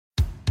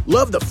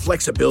Love the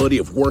flexibility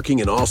of working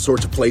in all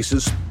sorts of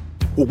places?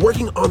 Well,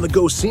 working on the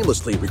go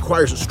seamlessly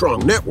requires a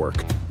strong network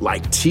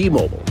like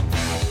T-Mobile.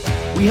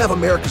 We have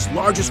America's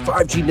largest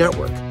 5G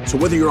network, so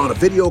whether you're on a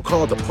video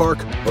call at the park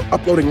or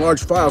uploading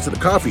large files at the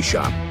coffee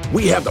shop,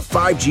 we have the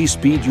 5G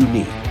speed you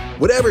need.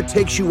 Whatever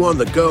takes you on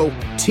the go,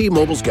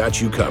 T-Mobile's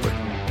got you covered.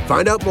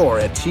 Find out more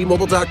at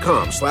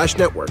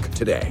T-Mobile.com/network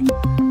today.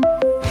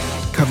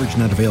 Coverage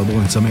not available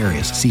in some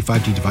areas. See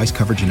 5G device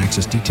coverage and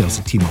access details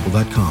at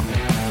T-Mobile.com.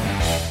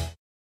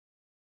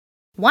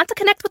 Want to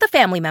connect with a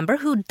family member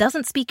who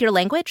doesn't speak your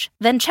language?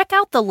 Then check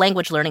out the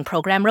language learning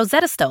program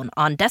Rosetta Stone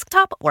on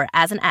desktop or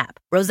as an app.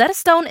 Rosetta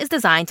Stone is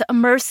designed to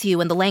immerse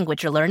you in the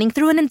language you're learning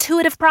through an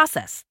intuitive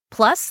process.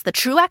 Plus, the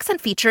True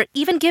Accent feature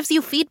even gives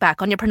you feedback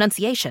on your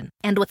pronunciation.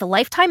 And with a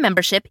lifetime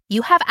membership,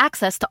 you have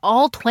access to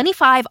all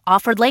 25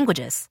 offered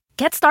languages.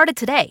 Get started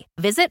today.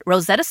 Visit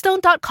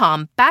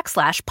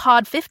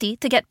rosettastone.com/pod50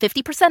 to get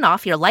 50%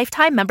 off your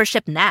lifetime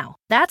membership now.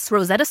 That's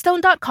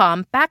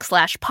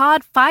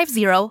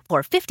rosettastone.com/pod50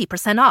 for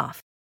 50%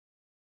 off.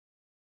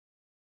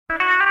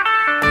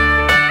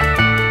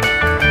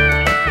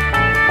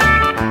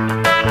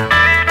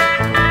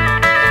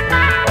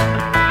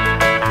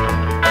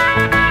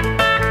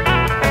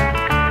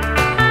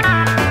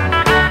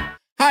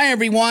 Hi,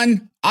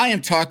 everyone. I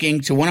am talking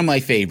to one of my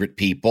favorite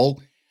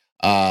people,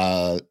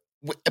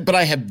 but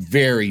I have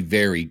very,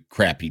 very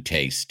crappy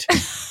taste.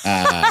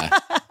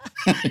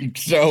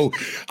 So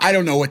I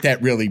don't know what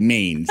that really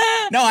means.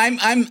 No,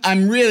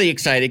 I'm really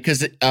excited because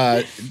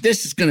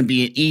this is going to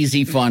be an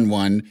easy, fun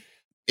one.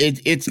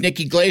 It's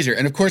Nikki Glazer,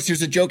 and of course,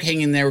 there's a joke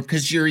hanging there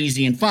because you're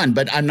easy and fun,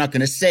 but I'm not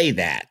going to say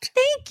that.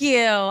 Thank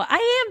you.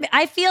 I'm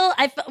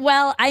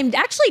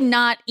actually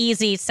not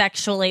easy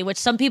sexually,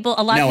 which a lot of people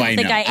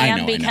think I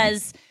am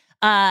because.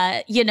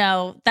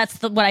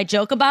 That's what I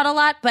joke about a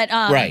lot, but,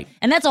 right.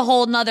 And that's a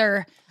whole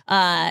nother,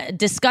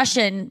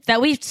 discussion that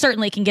we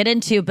certainly can get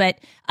into. But,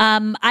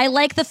 I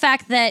like the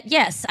fact that,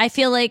 yes, I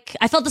feel like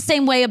I felt the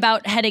same way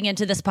about heading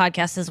into this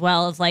podcast as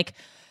well of like,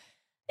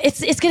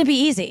 it's going to be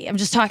easy. I'm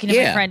just talking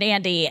to my friend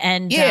Andy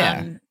and,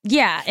 I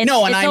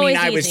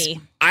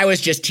was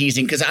just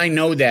teasing because I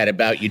know that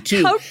about you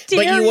too. How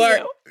dare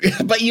you?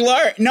 But you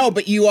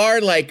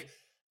are like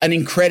an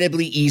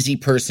incredibly easy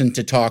person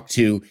to talk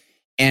to.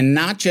 And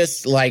not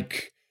just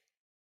like,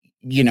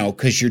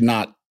 because you're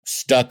not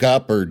stuck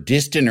up or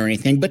distant or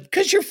anything, but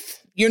because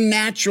you're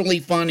naturally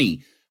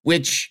funny,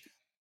 which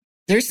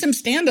there's some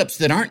stand-ups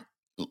that aren't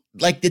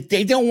like that.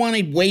 They don't want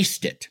to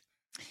waste it.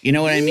 You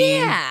know what I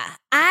mean? Yeah.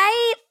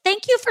 I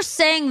thank you for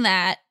saying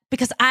that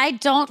because I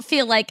don't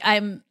feel like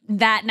I'm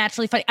that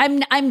naturally funny.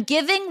 I'm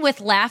giving with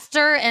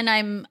laughter and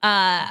I'm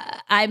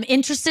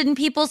interested in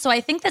people. So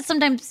I think that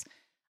sometimes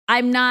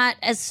I'm not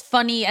as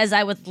funny as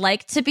I would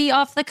like to be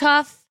off the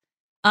cuff.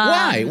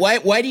 Why?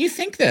 Why do you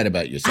think that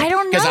about yourself? I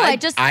don't know.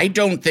 I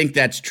don't think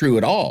that's true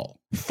at all.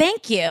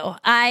 Thank you.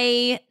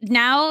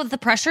 Now the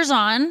pressure's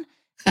on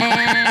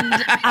and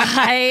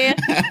I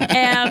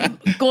am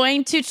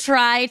going to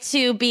try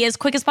to be as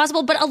quick as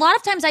possible. But a lot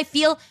of times I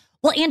feel,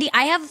 well, Andy,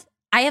 I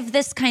have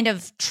this kind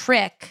of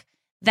trick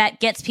that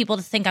gets people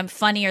to think I'm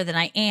funnier than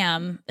I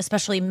am,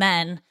 especially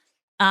men.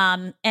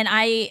 And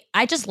I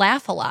just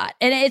laugh a lot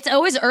and it's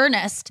always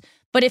earnest.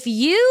 But if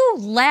you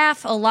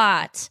laugh a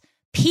lot,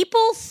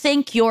 people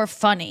think you're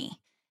funny.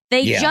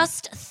 They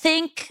just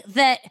think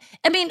that,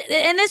 and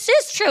this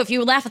is true. If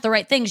you laugh at the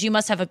right things, you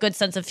must have a good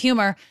sense of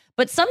humor.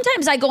 But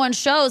sometimes I go on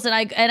shows and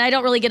I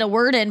don't really get a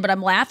word in, but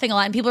I'm laughing a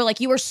lot. And people are like,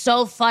 you were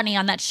so funny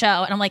on that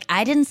show. And I'm like,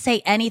 I didn't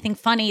say anything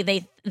funny.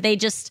 They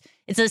just,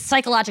 it's a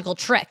psychological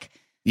trick.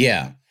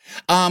 Yeah.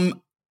 Now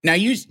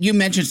you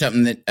mentioned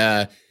something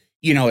that,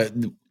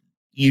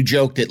 you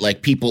joked that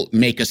like people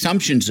make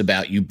assumptions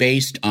about you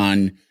based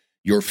on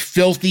your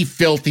filthy,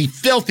 filthy,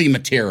 filthy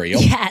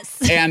material.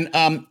 Yes. And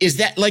is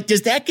that like,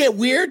 does that get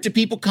weird? Do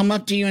people come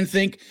up to you and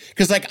think,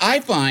 because like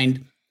I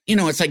find,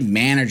 it's like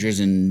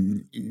managers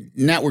and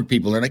network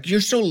people are like,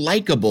 you're so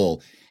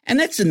likable. And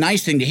that's a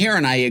nice thing to hear.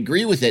 And I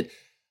agree with it.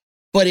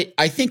 But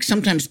I think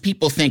sometimes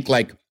people think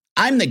like,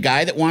 I'm the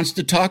guy that wants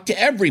to talk to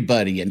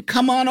everybody and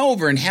come on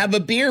over and have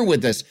a beer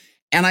with us.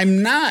 And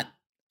I'm not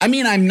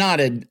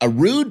a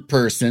rude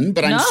person,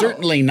 but I'm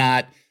certainly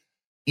not.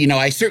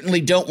 I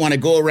certainly don't want to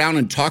go around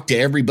and talk to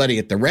everybody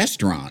at the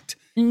restaurant.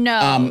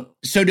 No.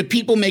 So do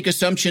people make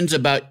assumptions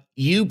about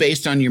you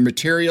based on your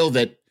material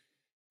that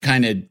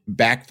kind of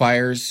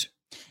backfires?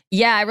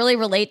 Yeah, I really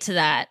relate to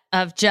that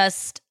of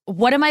just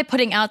what am I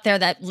putting out there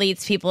that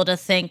leads people to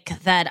think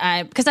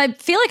that because I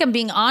feel like I'm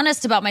being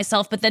honest about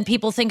myself, but then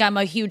people think I'm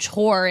a huge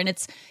whore. And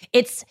it's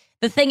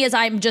the thing is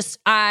I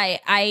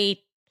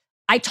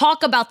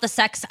talk about the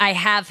sex I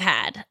have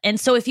had.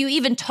 And so if you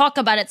even talk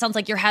about it, it sounds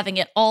like you're having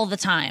it all the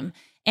time.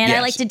 And yes.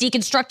 I like to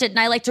deconstruct it and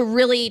I like to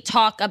really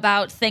talk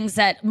about things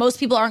that most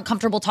people aren't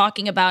comfortable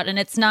talking about. And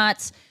it's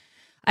not,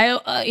 I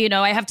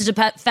have to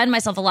defend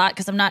myself a lot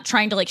because I'm not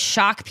trying to like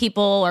shock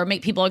people or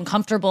make people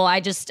uncomfortable.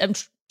 I'm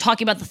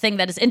talking about the thing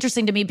that is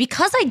interesting to me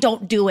because I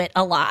don't do it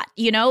a lot,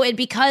 and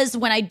because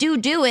when I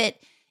do it,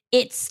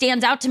 it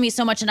stands out to me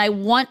so much, and I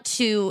want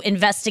to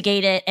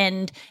investigate it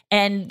and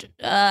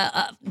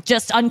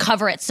just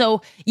uncover it.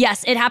 So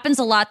yes, it happens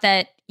a lot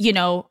that, you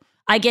know,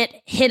 I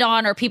get hit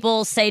on or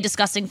people say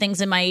disgusting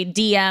things in my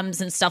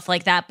DMs and stuff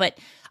like that. But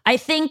I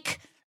think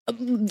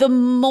I'm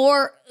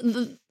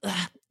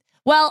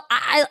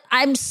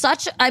in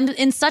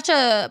such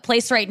a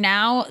place right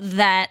now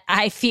that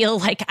I feel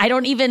like I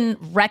don't even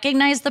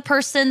recognize the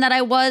person that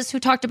I was who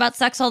talked about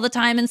sex all the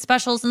time in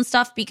specials and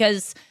stuff,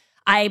 because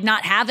I'm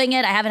not having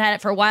it. I haven't had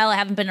it for a while. I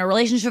haven't been in a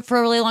relationship for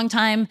a really long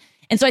time.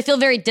 And so I feel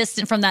very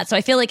distant from that. So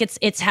I feel like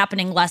it's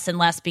happening less and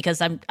less because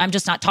I'm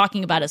just not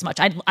talking about it as much.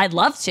 I'd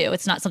love to.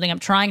 It's not something I'm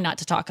trying not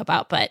to talk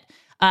about, but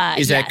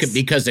is that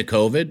because of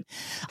COVID?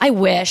 I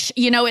wish.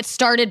 You know, it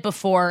started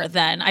before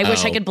then. I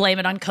wish I could blame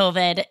it on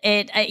COVID.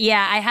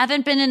 I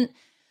haven't been in.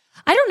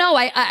 I don't know.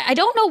 I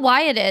don't know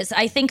why it is.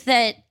 I think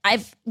that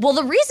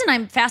the reason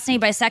I'm fascinated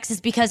by sex is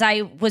because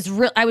I was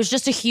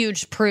just a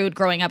huge prude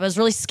growing up. I was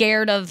really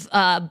scared of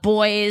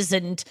boys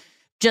and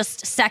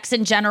just sex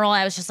in general.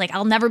 I was just like,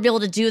 I'll never be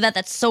able to do that.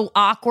 That's so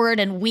awkward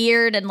and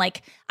weird. And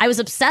like, I was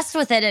obsessed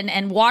with it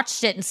and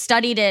watched it and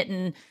studied it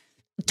and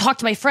talked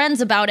to my friends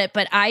about it.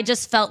 But I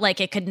just felt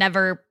like it could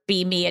never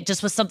be me. It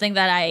just was something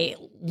that I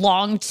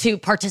longed to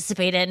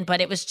participate in, but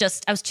it was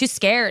just, I was too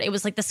scared. It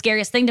was like the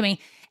scariest thing to me.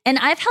 And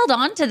I've held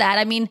on to that.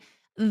 I mean,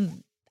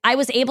 I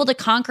was able to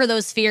conquer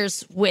those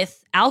fears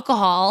with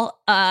alcohol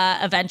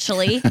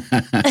eventually.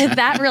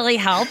 That really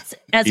helped,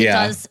 as it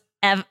does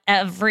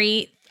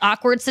every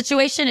awkward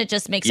situation. It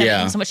just makes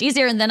everything so much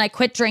easier. And then I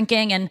quit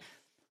drinking, and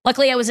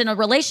luckily I was in a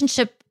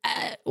relationship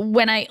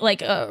when I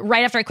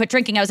right after I quit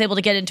drinking, I was able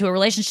to get into a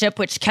relationship,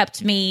 which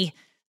kept me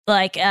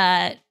like,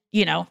 I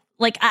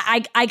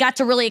got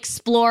to really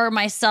explore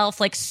myself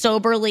like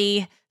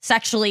soberly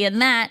sexually in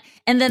that.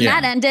 And then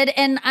that ended,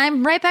 and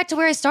I'm right back to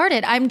where I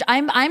started.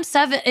 I'm in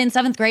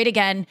seventh grade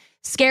again,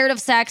 scared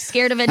of sex,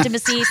 scared of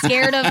intimacy,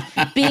 scared of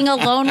being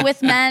alone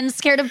with men,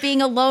 scared of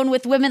being alone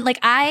with women. Like,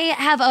 I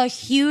have a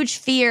huge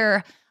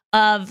fear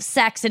of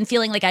sex and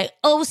feeling like I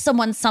owe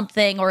someone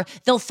something, or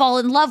they'll fall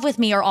in love with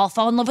me, or I'll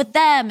fall in love with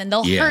them and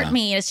they'll hurt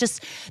me. It's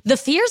just, the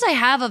fears I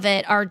have of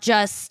it are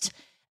just,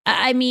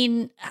 I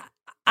mean,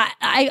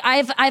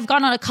 I've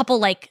gone on a couple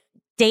like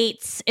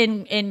dates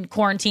in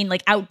quarantine,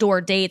 like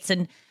outdoor dates,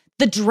 and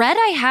the dread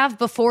I have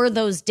before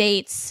those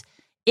dates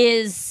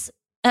is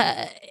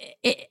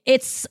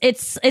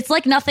it's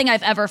like nothing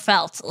I've ever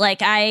felt. Like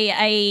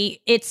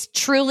it's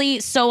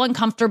truly so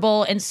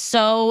uncomfortable and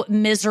so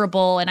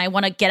miserable, and I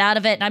want to get out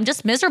of it. And I'm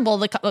just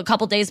miserable a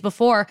couple days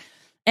before.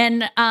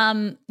 And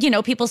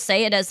people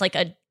say it as like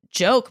a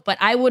joke, but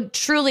I would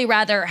truly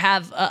rather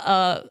have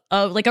a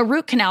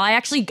root canal. I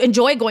actually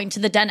enjoy going to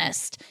the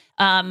dentist.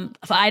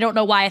 I don't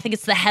know why. I think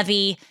it's the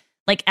heavy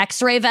like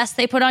X-ray vest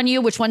they put on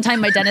you, which one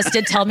time my dentist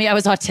did tell me I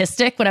was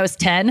autistic when I was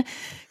 10.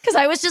 Because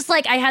I was just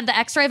like, I had the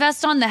X-ray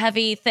vest on, the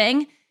heavy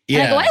thing.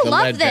 And I go, I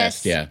love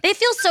this. Vest, They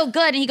feel so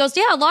good. And he goes,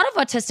 yeah, a lot of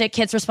autistic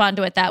kids respond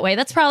to it that way.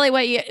 That's probably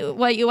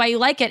why you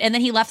like it. And then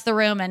he left the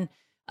room, and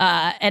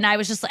I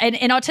was just, and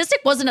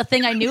autistic wasn't a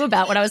thing I knew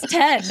about when I was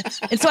 10.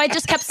 And so I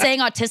just kept saying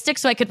autistic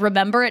so I could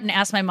remember it and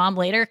ask my mom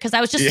later, because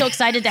I was just so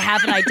excited to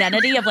have an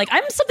identity of like,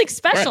 I'm something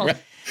special. Right.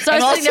 So I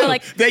was sitting there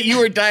like, that you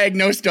were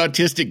diagnosed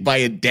autistic by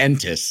a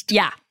dentist.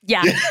 Yeah.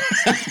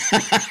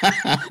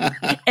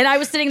 And I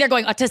was sitting there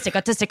going,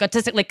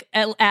 autistic, like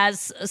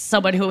as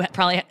someone who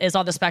probably is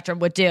on the spectrum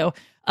would do.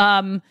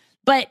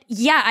 But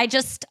yeah,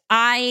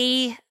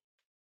 I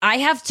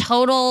have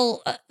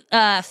total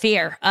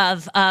fear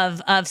of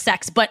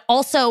sex, but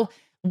also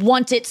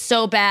want it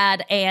so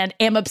bad and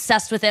am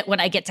obsessed with it when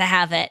I get to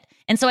have it.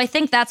 And so I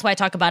think that's why I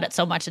talk about it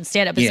so much in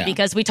stand-up, is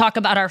because we talk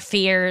about our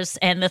fears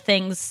and the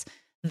things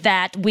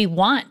that we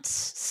want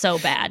so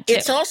bad too.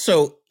 It's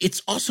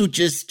also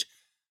just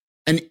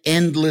an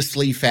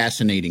endlessly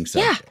fascinating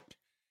subject.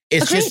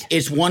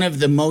 It's one of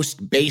the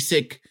most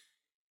basic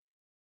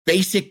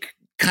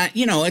kind,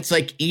 it's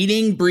like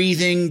eating,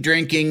 breathing,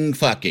 drinking,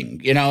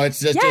 fucking,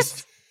 it's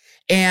just,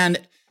 and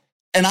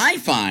I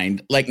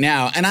find like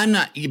now, and I'm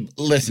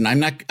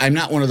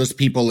not one of those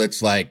people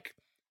that's like,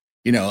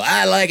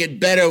 I like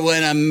it better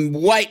when a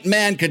white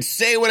man could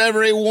say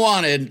whatever he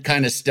wanted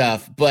kind of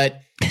stuff.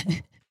 But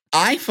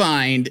I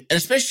find,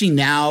 especially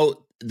now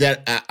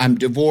that I'm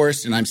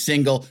divorced and I'm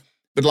single,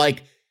 but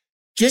like,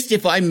 just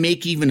if I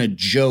make even a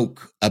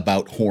joke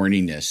about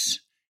horniness,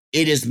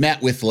 it is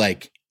met with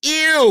like,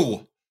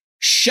 ew,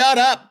 shut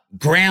up,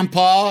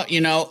 grandpa,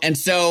 and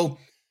so,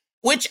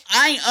 which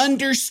I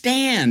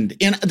understand.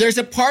 And there's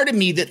a part of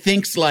me that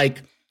thinks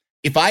like,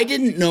 if I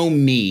didn't know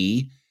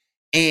me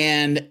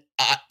and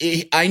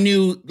I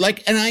knew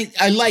like, and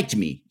I liked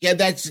me. Yeah,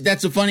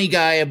 that's a funny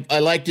guy. I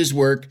liked his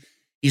work.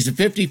 He's a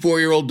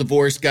 54-year-old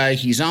divorced guy.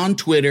 He's on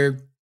Twitter,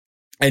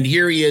 and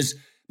here he is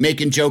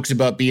making jokes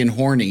about being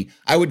horny.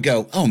 I would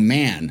go, oh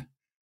man,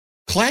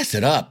 class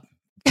it up,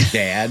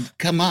 Dad.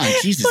 Come on,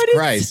 Jesus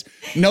Christ.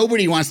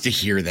 Nobody wants to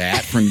hear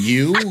that from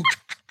you,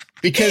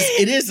 because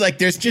it is like,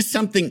 there's just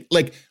something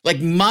like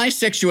my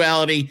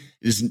sexuality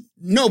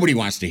nobody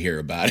wants to hear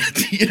about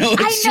it. You know,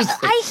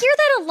 I hear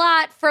that a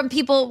lot from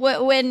people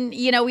when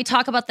we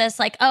talk about this,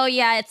 like, oh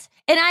yeah,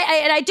 and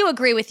I do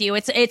agree with you.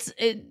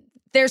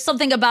 There's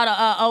something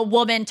about a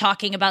woman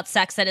talking about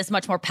sex that is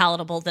much more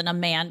palatable than a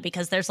man,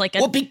 because there's like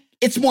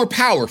it's more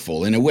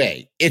powerful in a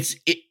way.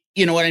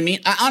 You know what I mean?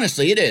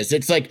 Honestly, it is.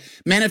 It's like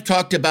men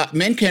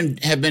can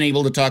have been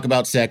able to talk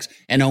about sex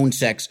and own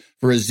sex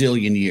for a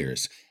zillion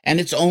years. And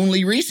it's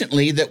only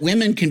recently that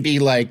women can be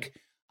like,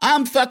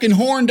 I'm fucking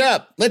horned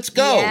up. Let's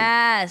go.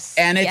 Yes.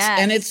 And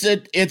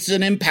it's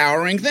an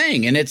empowering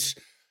thing. And it's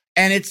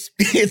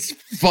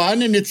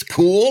fun and it's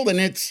cool and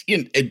it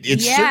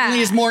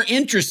certainly is more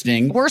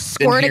interesting. We're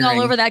squirting all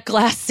over that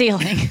glass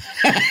ceiling.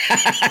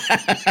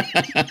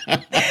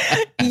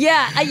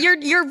 Yeah,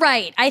 you're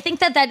right. I think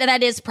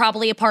that is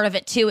probably a part of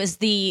it too, is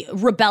the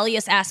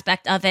rebellious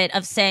aspect of it,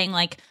 of saying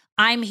like,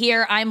 I'm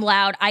here, I'm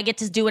loud, I get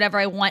to do whatever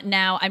I want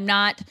now. I'm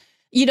not,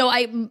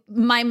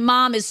 my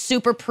mom is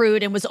super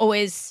prude and was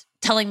always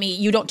telling me,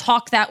 you don't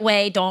talk that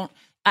way,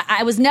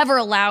 I was never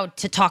allowed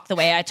to talk the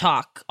way I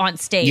talk on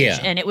stage. Yeah.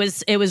 And it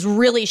was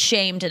really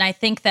shamed. And I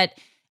think that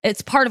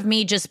it's part of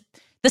me, just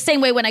the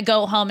same way when I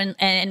go home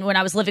and when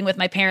I was living with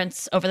my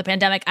parents over the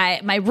pandemic,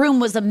 my room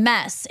was a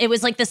mess. It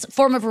was like this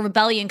form of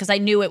rebellion because I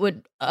knew it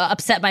would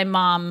upset my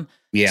mom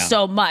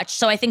so much.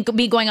 So I think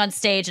me going on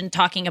stage and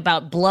talking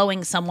about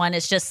blowing someone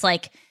is just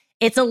like,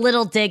 it's a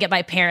little dig at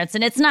my parents.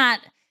 And that's not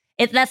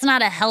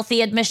a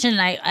healthy admission.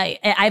 And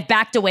I've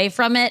backed away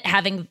from it.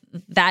 Having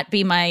that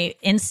be my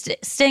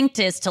instinct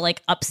is to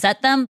like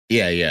upset them.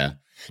 Yeah, yeah.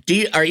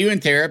 Are you in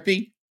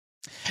therapy?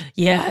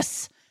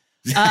 Yes.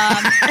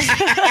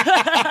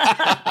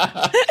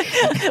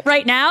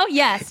 Right now,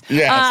 yes.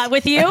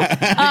 With you,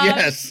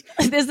 yes.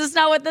 Is this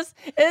not what this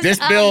is?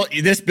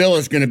 This bill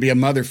is going to be a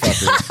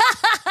motherfucker.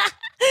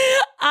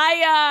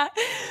 I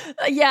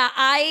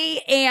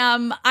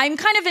am. I'm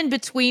kind of in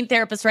between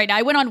therapists right now.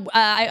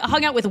 I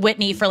hung out with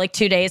Whitney for like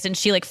 2 days, and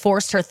she like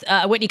forced her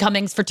Whitney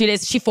Cummings for 2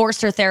 days. She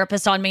forced her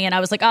therapist on me, and I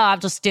was like, oh, I'll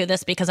just do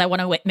this because I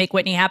want to make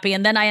Whitney happy.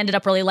 And then I ended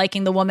up really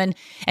liking the woman,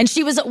 and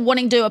she was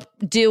wanting to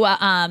do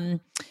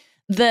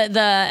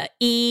the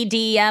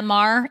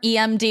EMDR,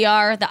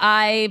 the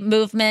eye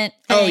movement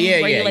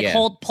thing, where you like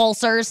hold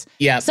pulsars.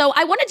 Yeah. So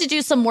I wanted to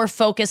do some more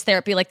focused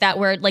therapy like that,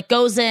 where it like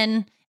goes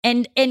in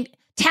and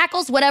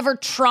tackles whatever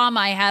trauma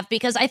I have,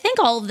 because I think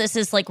all of this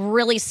is like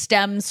really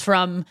stems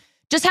from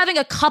just having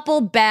a couple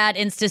bad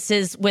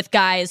instances with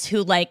guys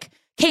who like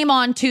came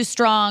on too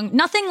strong.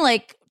 Nothing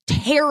like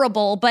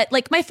terrible, but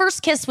like my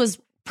first kiss was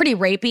pretty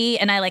rapey,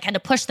 and I like had to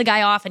push the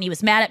guy off, and he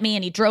was mad at me,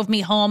 and he drove me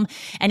home,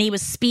 and he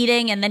was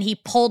speeding, and then he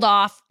pulled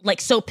off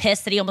like so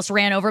pissed that he almost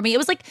ran over me. It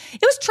was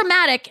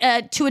traumatic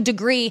to a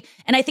degree,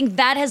 and I think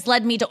that has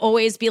led me to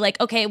always be like,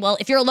 okay, well,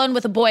 if you're alone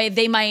with a boy,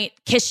 they might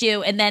kiss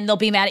you, and then they'll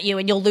be mad at you,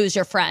 and you'll lose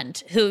your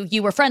friend who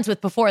you were friends with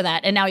before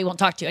that, and now he won't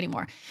talk to you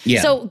anymore.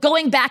 Yeah. So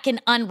going back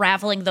and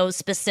unraveling those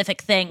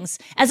specific things,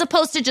 as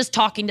opposed to just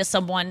talking to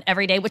someone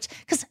every day,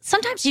 because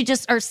sometimes you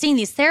just are seeing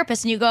these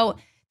therapists, and you go,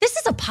 this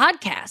is a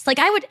podcast. Like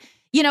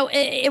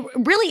it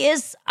really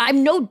is.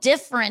 I'm no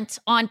different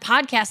on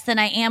podcasts than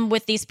I am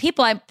with these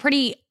people. I'm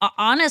pretty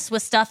honest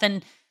with stuff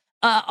and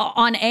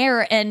on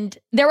air. And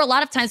there were a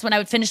lot of times when I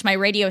would finish my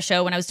radio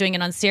show when I was doing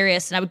it on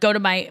Sirius, and I would go to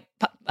my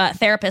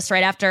therapist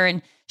right after,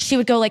 and she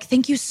would go like,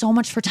 thank you so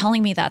much for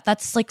telling me that.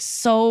 That's like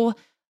so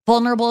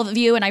vulnerable of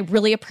you, and I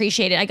really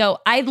appreciate it. I go,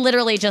 I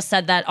literally just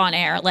said that on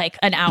air like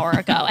an hour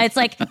ago. It's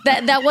like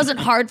that wasn't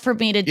hard for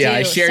me to do. Yeah,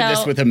 I shared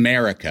this with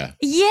America.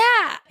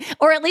 Yeah,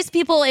 or at least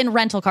people in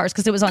rental cars,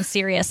 because it was on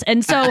Sirius.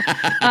 And so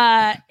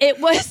it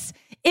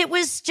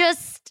was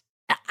just,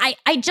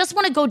 I just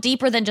want to go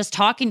deeper than just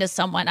talking to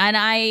someone.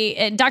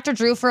 And Dr.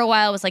 Drew for a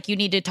while was like, you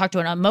need to talk to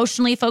an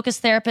emotionally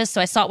focused therapist.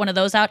 So I sought one of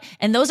those out.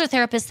 And those are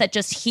therapists that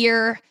just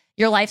hear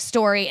your life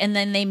story, and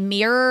then they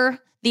mirror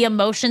the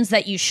emotions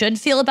that you should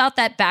feel about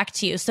that back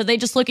to you. So they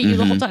just look at you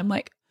the whole time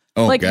like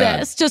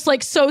this, just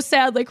like so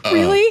sad, like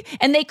really?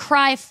 And they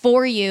cry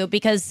for you,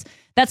 because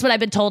that's what I've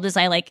been told is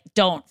I like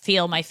don't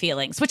feel my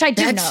feelings, which I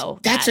do know.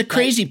 That's a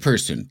crazy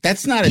person.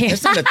 That's not a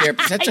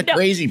therapist. That's a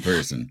crazy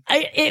person.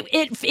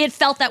 It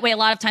felt that way a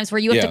lot of times, where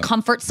you have to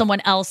comfort someone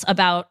else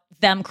about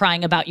them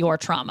crying about your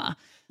trauma.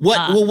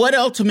 What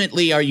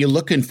ultimately are you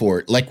looking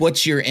for? Like,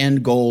 what's your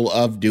end goal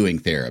of doing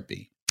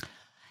therapy?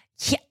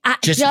 Yeah,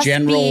 just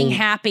general, being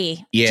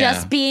happy,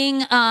 just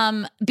being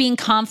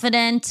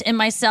confident in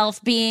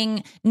myself,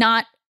 being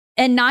not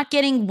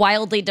getting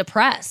wildly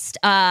depressed,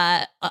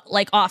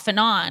 like off and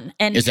on.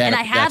 And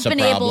I have been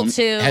able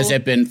to. Has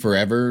it been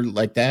forever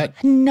like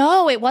that?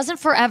 No, it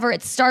wasn't forever.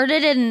 It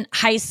started in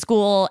high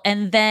school,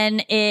 and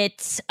then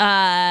it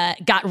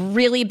got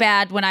really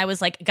bad when I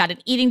was like got an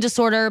eating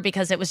disorder,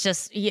 because it was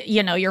just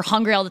you're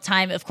hungry all the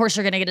time. Of course,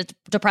 you're gonna get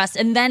depressed.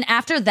 And then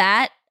after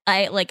that,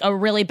 I like a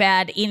really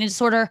bad eating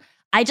disorder.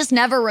 I just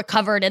never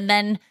recovered. And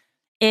then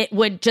it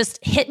would just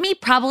hit me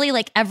probably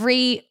like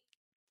every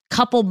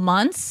couple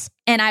months.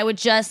 And I would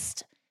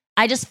just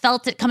I just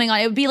felt it coming on.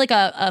 It would be like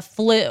a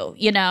flu,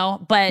 you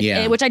know, but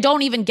which I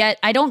don't even get.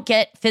 I don't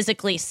get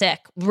physically sick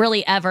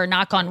really ever.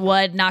 Knock on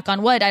wood.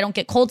 I don't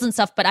get colds and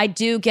stuff, but I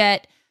do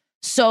get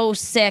so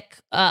sick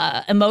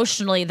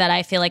emotionally that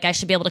I feel like I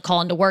should be able to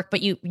call into work,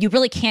 but you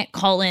really can't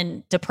call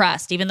in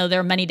depressed, even though there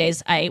are many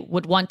days I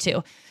would want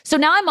to. So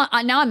now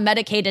I'm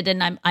medicated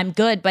and I'm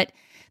good, but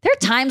there are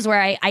times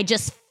where I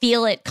just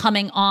feel it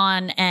coming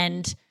on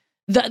and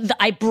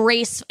I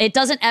brace. It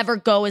doesn't ever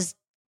go as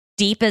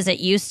deep as it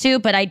used to,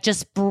 but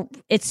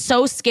it's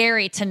so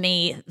scary to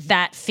me,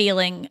 that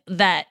feeling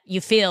that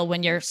you feel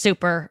when you're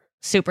super,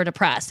 super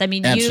depressed. I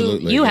mean,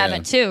 you have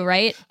it too,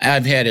 right?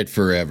 I've had it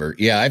forever.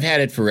 Yeah, I've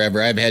had it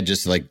forever. I've had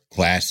just like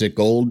classic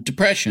old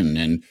depression.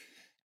 And,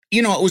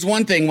 you know, it was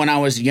one thing when I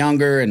was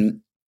younger.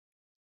 And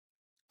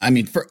I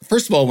mean,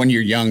 first of all, when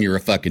you're young, you're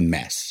a fucking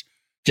mess.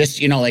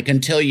 Just, you know, like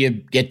until you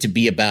get to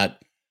be about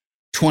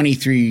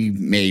 23,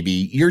 maybe,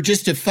 you're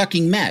just a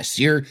fucking mess.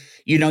 You're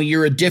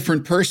a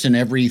different person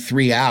every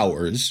 3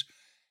 hours.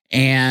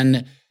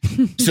 And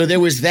so there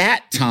was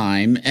that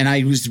time, and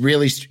I was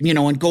really, you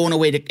know, and going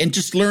away and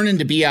just learning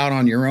to be out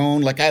on your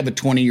own. Like I have a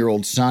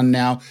 20-year-old son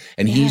now,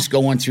 and he's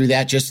going through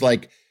that. Just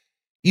like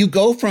you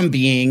go from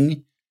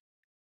living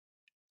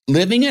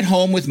at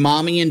home with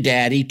mommy and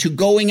daddy to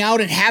going out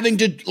and having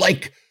to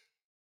like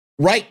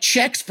write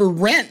checks for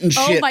rent and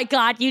shit. Oh my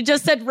God, you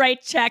just said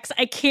write checks.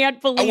 I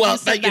can't believe you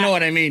said that. You know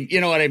what I mean.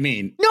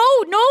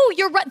 No,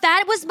 you're right.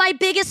 That was my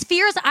biggest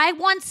fears. I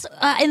once,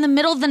 in the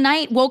middle of the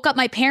night, woke up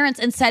my parents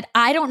and said,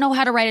 I don't know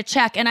how to write a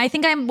check. And I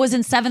think I was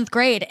in 7th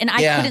grade, and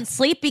I couldn't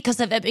sleep because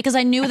of it, because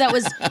I knew that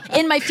was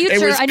in my future.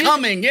 It was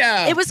coming,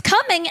 It was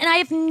coming, and I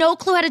have no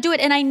clue how to do it.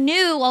 And I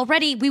knew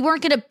already we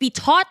weren't going to be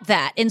taught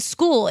that in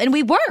school, and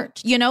we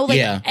weren't, you know,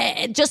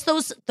 just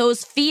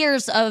those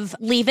fears of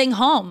leaving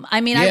home. I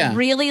mean, I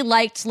really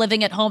liked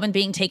living at home and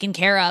being taken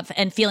care of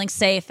and feeling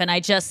safe. And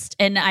I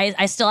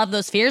still have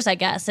those fears, I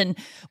guess.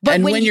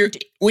 But when you're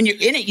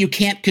in it, you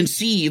can't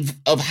conceive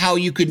of how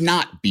you could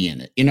not be in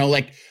it. You know,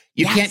 like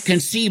you can't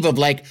conceive of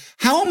like,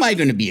 how am I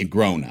going to be a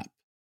grown up?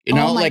 You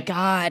know,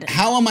 God,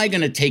 how am I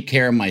going to take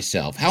care of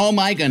myself? How am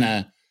I going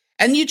to,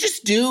 and you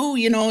just do,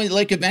 you know,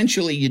 like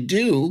eventually you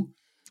do.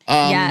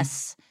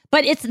 Yes.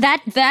 But it's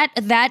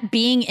that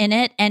being in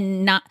it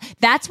and not,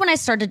 that's when I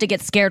started to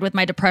get scared with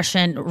my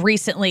depression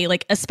recently,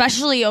 like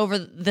especially over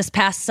this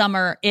past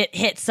summer, it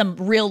hit some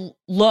real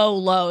low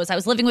lows. I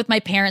was living with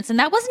my parents, and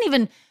that wasn't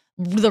even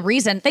the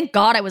reason. Thank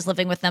God I was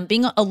living with them.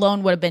 Being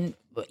alone would have been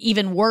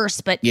even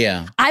worse. But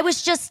I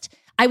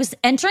was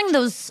entering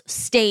those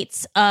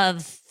states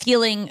of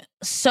feeling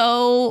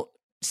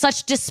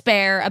such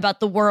despair about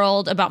the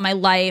world, about my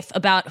life,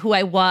 about who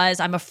I was.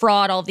 I'm a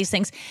fraud, all of these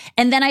things.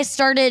 And then I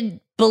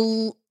started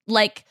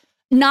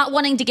not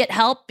wanting to get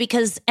help,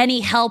 because any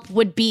help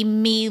would be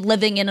me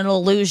living in an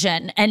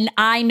illusion. And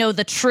I know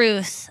the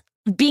truth.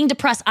 Being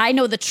depressed, I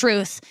know the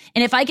truth.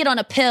 And if I get on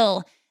a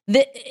pill,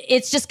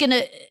 it's just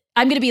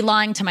I'm going to be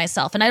lying to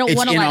myself. And I don't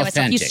want to lie to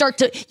myself. You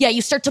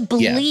start to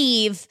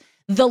believe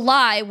the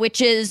lie, which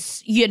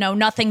is, you know,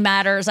 nothing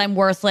matters. I'm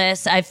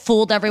worthless. I've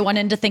fooled everyone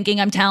into thinking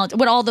I'm talented.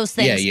 What all those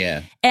things.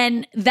 Yeah.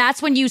 And that's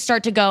when you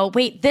start to go,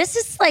 wait, this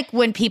is like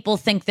when people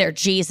think they're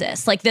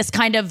Jesus, like this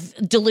kind of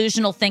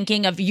delusional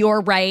thinking of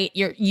you're right.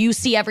 You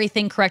see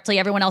everything correctly.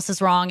 Everyone else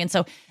is wrong. And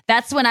so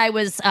that's when I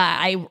was,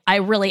 I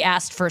really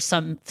asked for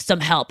some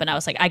help, and I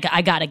was like,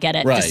 I got to get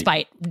it,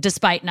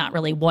 despite not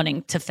really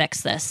wanting to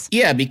fix this.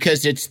 Yeah,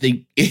 because it's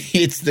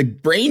the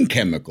brain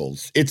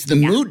chemicals, it's the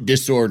mood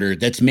disorder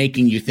that's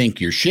making you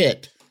think you're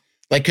shit.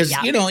 Like, because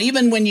you know,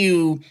 even when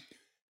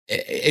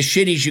as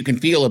shitty as you can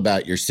feel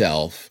about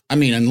yourself, I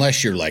mean,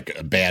 unless you're like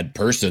a bad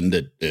person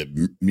that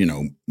you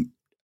know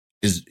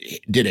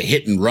did a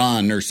hit and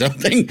run or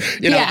something,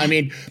 you know. I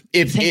mean,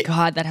 thank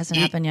God that hasn't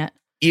happened yet.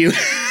 You.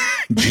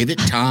 Give it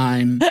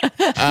time.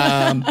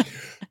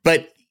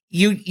 But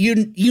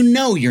you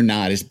know you're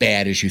not as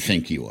bad as you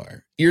think you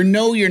are. You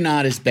know you're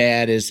not as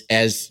bad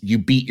as you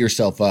beat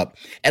yourself up.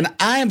 And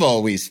I've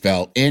always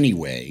felt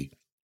anyway,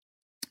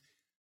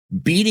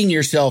 beating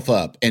yourself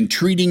up and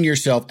treating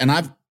yourself, and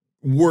I've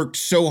worked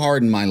so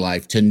hard in my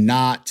life to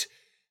not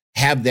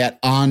have that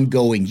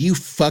ongoing, you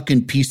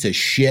fucking piece of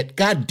shit.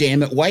 God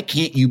damn it. Why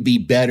can't you be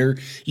better?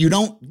 You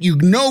know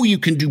you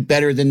can do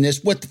better than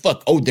this. What the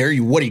fuck? Oh, what are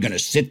you going to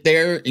sit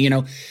there? You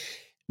know,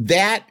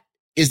 that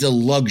is a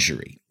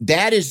luxury.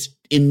 That is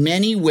in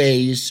many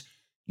ways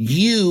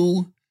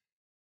you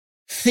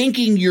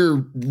thinking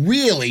you're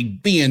really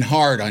being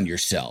hard on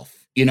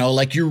yourself. You know,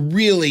 like you're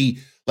really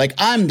like,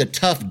 I'm the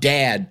tough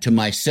dad to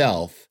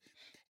myself,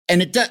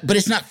 and but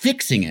it's not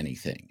fixing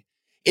anything.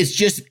 It's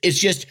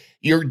just,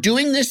 you're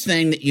doing this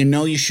thing that you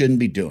know you shouldn't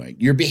be doing.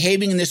 You're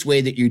behaving in this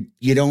way that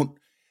you don't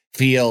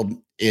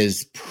feel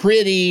is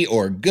pretty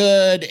or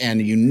good,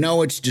 and you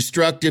know it's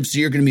destructive. So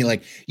you're going to be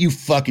like, you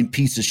fucking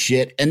piece of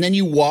shit. And then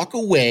you walk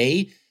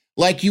away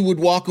like you would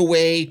walk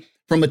away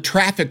from a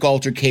traffic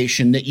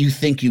altercation that you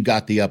think you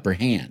got the upper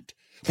hand,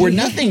 where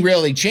nothing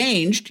really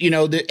changed. You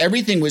know,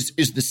 everything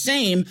is the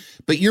same,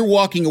 but you're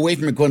walking away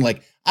from it going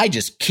like, I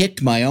just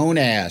kicked my own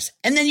ass.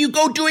 And then you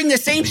go doing the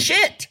same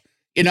shit,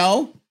 you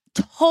know?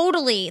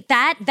 Totally.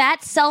 That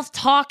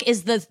self-talk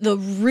is the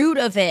root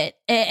of it.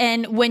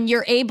 And when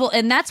you're able,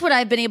 and that's what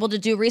I've been able to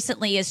do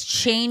recently is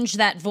change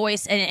that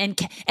voice and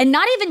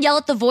not even yell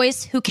at the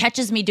voice who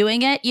catches me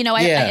doing it. You know,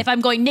 if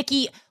I'm going,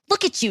 Nikki,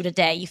 look at you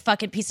today, you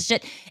fucking piece of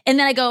shit. And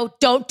then I go,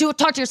 talk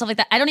to yourself like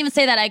that. I don't even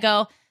say that. I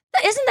go,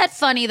 isn't that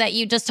funny that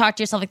you just talk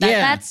to yourself like that?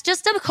 Yeah. That's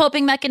just a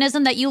coping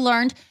mechanism that you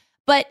learned.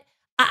 But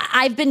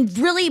I've been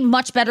really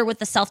much better with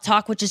the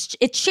self-talk, which is,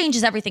 it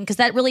changes everything because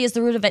that really is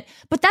the root of it.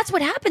 But that's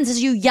what happens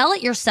is you yell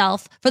at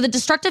yourself for the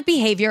destructive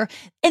behavior,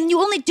 and you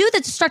only do the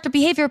destructive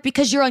behavior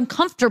because you're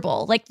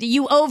uncomfortable. Like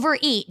you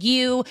overeat,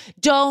 you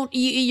are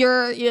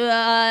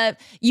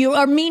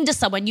mean to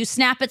someone, you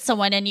snap at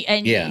someone,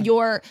 and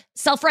you're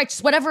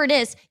self-righteous, whatever it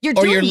is, you're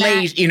doing that. Or you're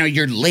lazy,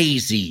 you're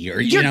lazy,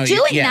 or you're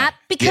doing that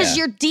because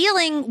you're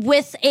dealing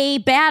with a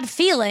bad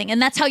feeling,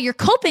 and that's how you're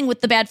coping with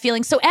the bad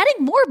feeling. So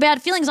adding more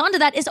bad feelings onto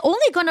that is only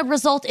going to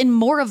result in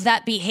more of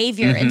that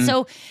behavior. And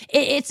so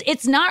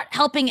it's not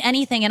helping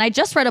anything. And I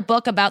just read a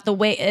book about the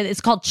way,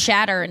 it's called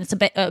Chatter, and it's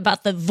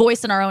about the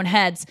voice in our own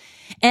heads.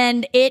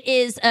 And it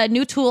is a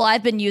new tool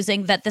I've been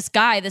using that this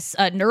guy, this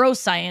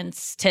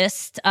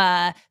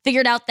neuroscientist,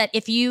 figured out that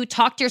if you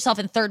talk to yourself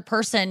in third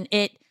person,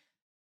 it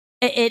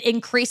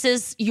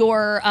increases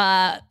your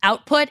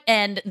output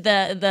and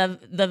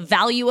the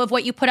value of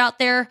what you put out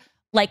there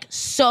like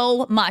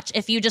so much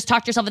if you just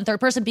talk to yourself in third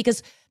person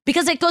because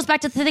it goes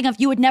back to the thing of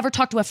you would never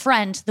talk to a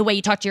friend the way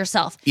you talk to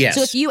yourself. Yes.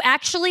 So if you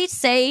actually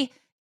say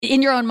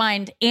in your own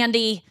mind,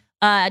 Andy,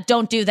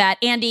 don't do that.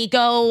 Andy,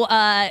 go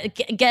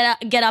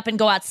get up and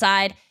go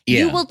outside. Yeah.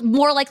 You will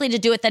more likely to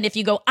do it than if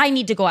you go, I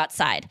need to go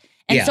outside.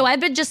 And so I've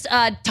been just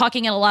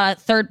talking in a lot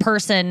of third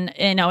person,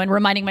 you know, and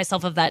reminding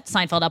myself of that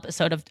Seinfeld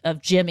episode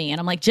of Jimmy.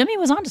 And I'm like, Jimmy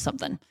was onto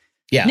something.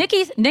 Yeah.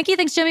 Nikki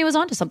thinks Jimmy was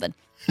onto something.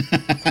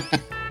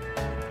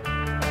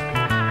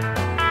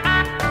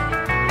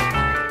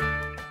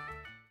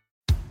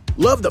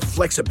 Love the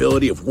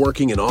flexibility of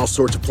working in all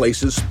sorts of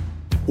places?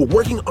 Well,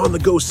 working on the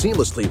go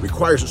seamlessly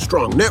requires a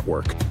strong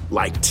network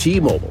like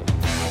T-Mobile.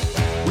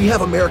 We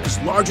have America's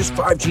largest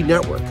 5G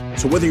network,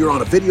 so whether you're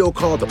on a video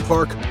call at the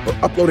park or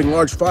uploading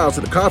large files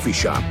at the coffee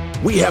shop,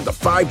 we have the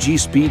 5G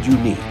speed you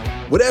need.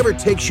 Whatever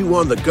takes you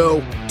on the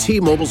go,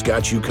 T-Mobile's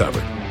got you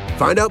covered.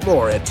 Find out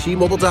more at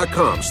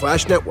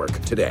T-Mobile.com/network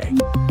today.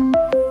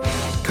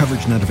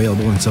 Coverage not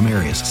available in some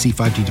areas. See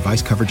 5G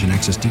device coverage and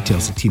access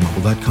details at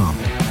T-Mobile.com.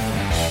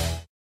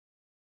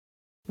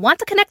 Want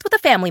to connect with a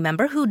family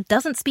member who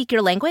doesn't speak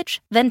your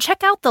language? Then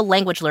check out the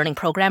language learning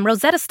program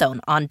Rosetta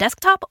Stone on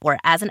desktop or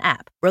as an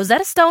app.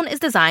 Rosetta Stone is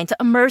designed to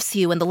immerse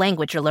you in the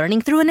language you're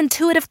learning through an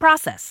intuitive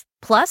process.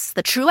 Plus,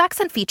 the True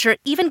Accent feature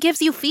even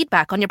gives you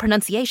feedback on your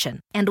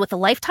pronunciation. And with a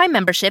lifetime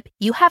membership,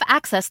 you have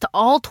access to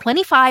all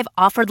 25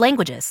 offered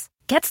languages.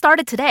 Get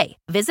started today.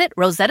 Visit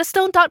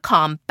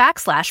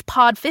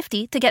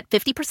rosettastone.com/pod50 to get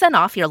 50%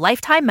 off your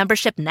lifetime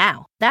membership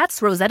now. That's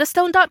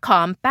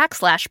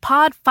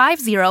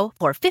rosettastone.com/pod50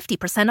 for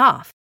 50%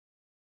 off.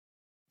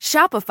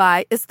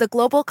 Shopify is the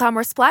global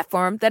commerce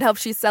platform that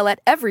helps you sell at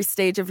every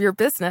stage of your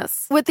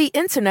business. With the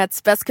internet's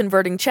best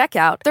converting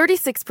checkout,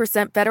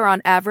 36% better on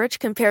average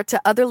compared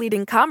to other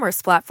leading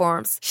commerce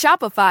platforms,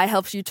 Shopify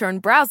helps you turn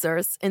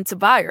browsers into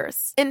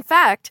buyers. In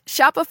fact,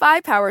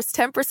 Shopify powers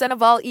 10%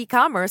 of all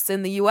e-commerce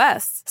in the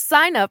U.S.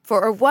 Sign up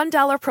for a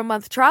 $1 per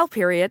month trial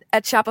period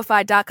at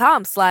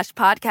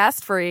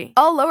shopify.com/podcastfree.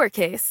 All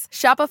lowercase,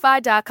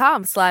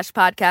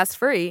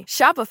 shopify.com/podcastfree,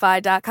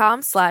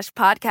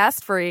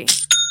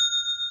 shopify.com/podcastfree.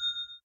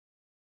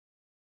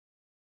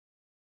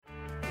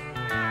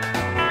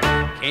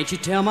 Can't you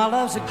tell my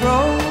love's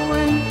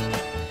a-growing?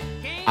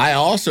 I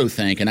also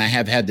think, and I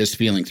have had this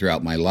feeling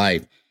throughout my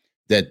life,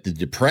 that the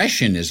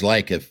depression is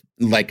like a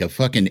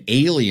fucking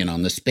alien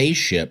on the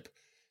spaceship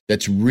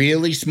that's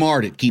really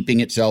smart at keeping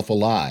itself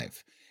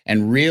alive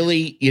and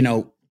really, you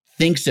know,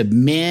 thinks of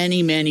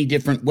many, many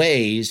different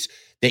ways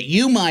that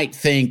you might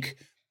think,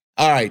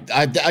 all right,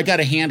 I got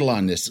a handle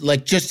on this.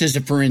 Like just as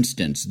a, for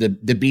instance, the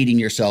beating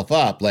yourself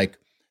up, like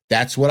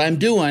that's what I'm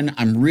doing.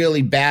 I'm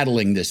really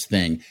battling this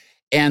thing.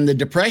 And the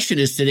depression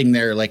is sitting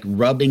there like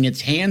rubbing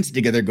its hands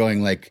together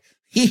going like,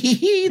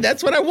 hee,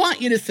 that's what I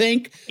want you to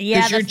think.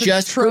 Yeah, you're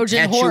just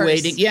Trojan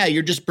perpetuating. horse. Yeah,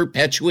 you're just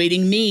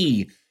perpetuating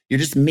me. You're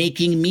just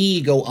making me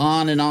go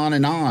on and on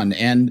and on.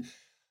 And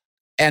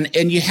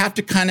you have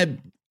to kind of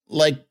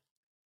like,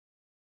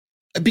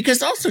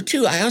 because also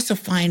too, I also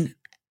find,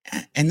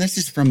 and this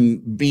is from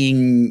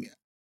being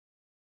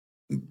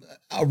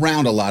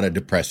around a lot of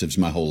depressives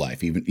my whole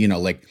life, even, you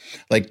know, like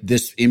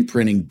this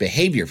imprinting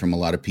behavior from a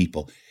lot of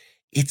people.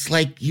 It's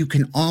like you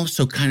can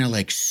also kind of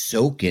like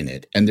soak in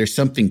it and there's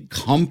something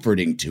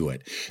comforting to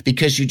it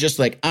because you just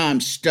like,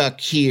 I'm stuck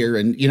here.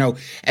 And, you know,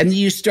 and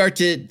you start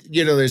to,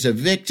 you know, there's a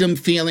victim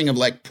feeling of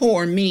like,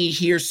 poor me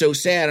here, so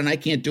sad and I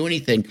can't do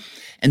anything.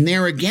 And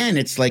there again,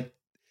 it's like,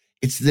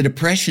 it's the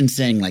depression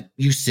saying like,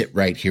 you sit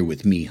right here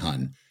with me,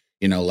 hun.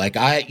 You know, like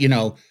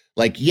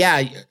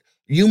yeah,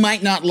 you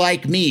might not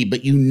like me,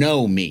 but you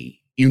know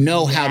me. You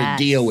know how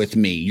to deal with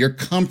me. You're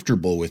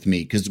comfortable with me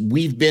because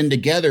we've been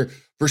together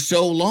for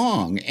so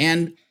long.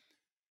 And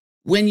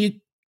when you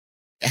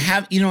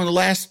have, in the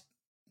last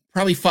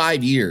probably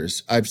 5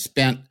 years, I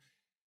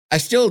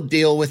still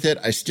deal with it.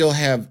 I still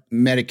have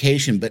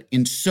medication, but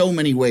in so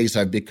many ways,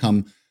 I've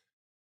become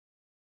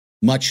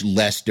much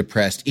less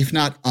depressed, if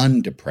not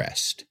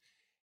undepressed.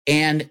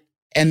 And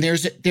there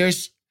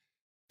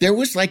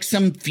was like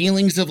some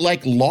feelings of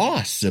like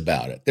loss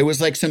about it. There was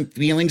like some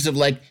feelings of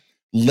like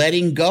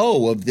letting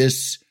go of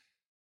this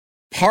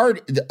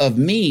part of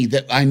me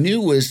that I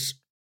knew was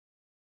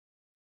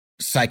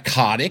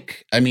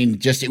psychotic. I mean,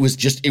 it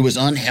was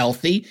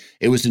unhealthy.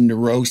 It was a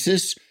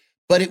neurosis,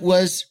 but it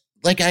was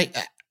like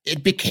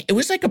it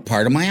was like a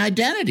part of my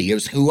identity. It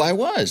was who I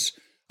was.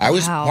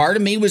 Part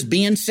of me was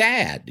being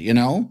sad,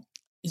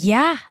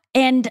 Yeah.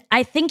 And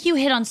I think you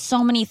hit on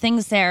so many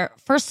things there.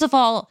 First of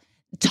all,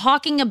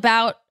 talking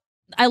about,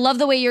 I love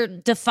the way you're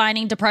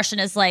defining depression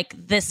as like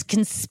this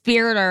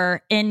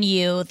conspirator in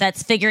you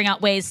that's figuring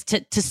out ways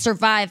to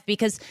survive,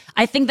 because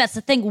I think that's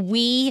the thing.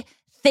 We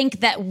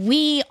think that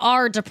we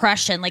are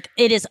depression, like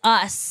it is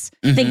us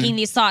thinking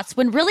these thoughts,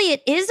 when really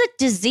it is a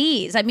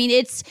disease. I mean,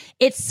 it's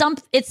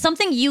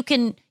something you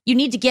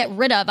need to get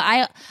rid of.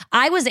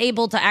 I was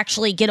able to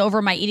actually get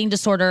over my eating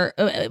disorder.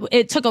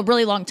 It took a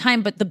really long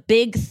time, but the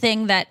big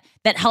thing that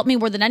helped me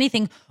more than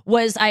anything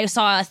was I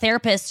saw a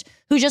therapist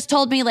who just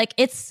told me, like,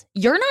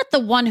 you're not the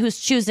one who's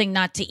choosing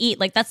not to eat.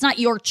 Like, that's not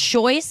your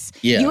choice.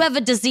 Yeah. You have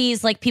a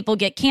disease, like people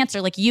get cancer,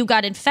 like you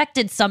got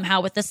infected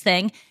somehow with this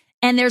thing.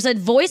 And there's a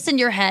voice in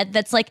your head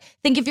that's like,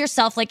 think of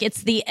yourself like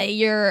it's the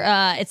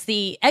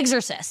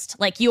exorcist,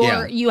 like you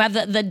have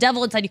the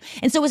devil inside you.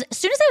 And so as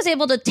soon as I was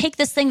able to take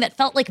this thing that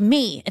felt like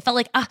me, it felt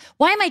like,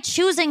 why am I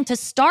choosing to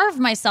starve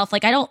myself?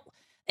 Like and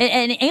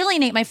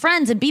alienate my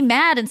friends and be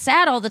mad and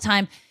sad all the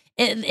time.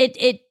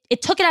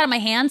 It took it out of my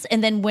hands.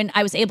 And then when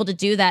I was able to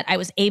do that, I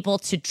was able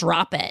to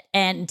drop it.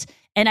 And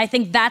I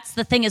think that's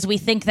the thing, is we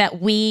think that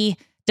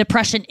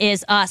depression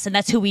is us, and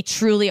that's who we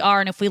truly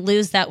are. And if we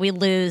lose that, we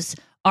lose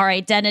our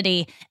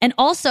identity. And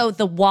also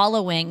the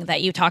wallowing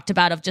that you talked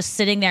about, of just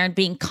sitting there and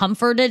being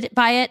comforted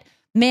by it.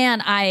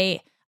 Man,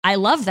 I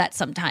love that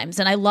sometimes.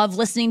 And I love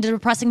listening to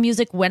depressing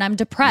music when I'm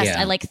depressed.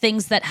 I like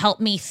things that help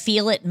me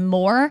feel it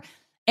more.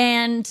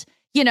 And,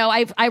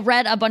 I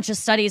read a bunch of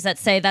studies that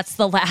say that's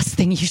the last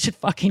thing you should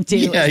fucking do,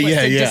 is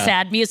listen to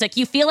sad music.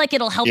 You feel like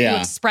it'll help you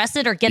express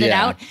it or get it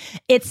out.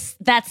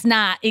 That's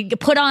not.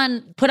 Put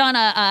on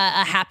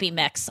a happy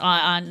mix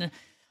on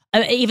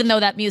even though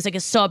that music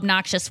is so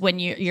obnoxious when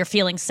you're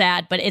feeling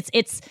sad, but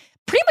it's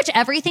pretty much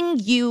everything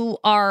you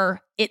are.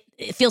 It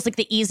feels like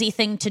the easy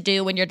thing to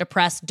do when you're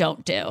depressed,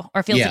 don't do,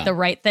 or feels like the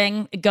right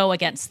thing, go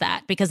against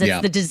that, because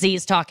it's the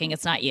disease talking.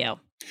 It's not you.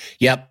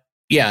 Yep.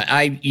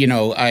 Yeah.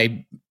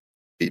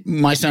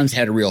 My son's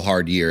had a real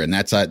hard year, and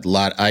that's a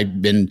lot.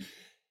 I've been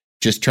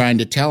just trying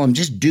to tell him,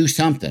 just do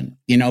something,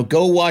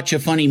 go watch a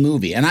funny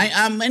movie. And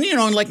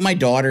and like my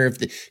daughter,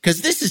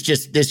 because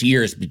this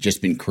year has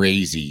just been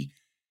crazy.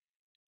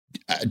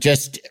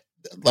 Just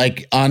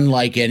like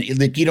unlike any,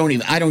 like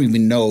I don't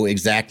even know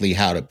exactly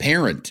how to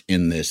parent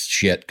in this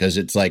shit, because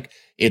it's like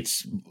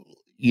it's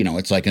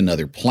like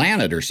another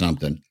planet or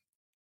something.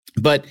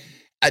 But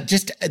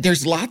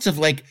there's lots of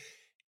like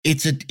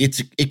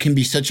it can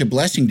be such a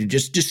blessing to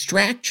just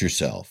distract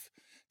yourself,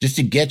 just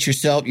to get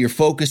your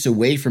focus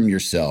away from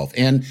yourself,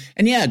 and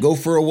go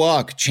for a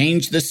walk,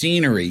 change the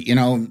scenery,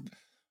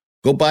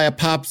 go buy a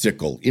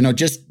popsicle,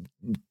 just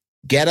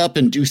get up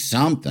and do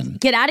something.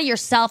 Get out of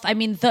yourself. I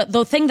mean,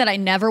 the thing that I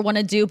never want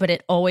to do, but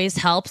it always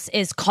helps,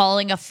 is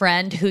calling a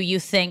friend who you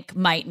think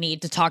might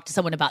need to talk to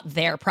someone about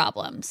their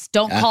problems.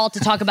 Don't call to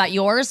talk about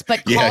yours,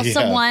 but call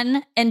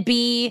someone and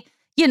be,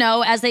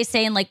 as they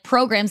say in like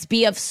programs,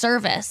 be of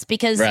service.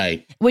 Because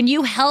when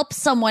you help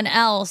someone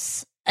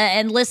else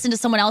and listen to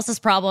someone else's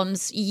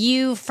problems,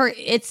 you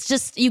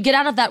get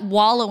out of that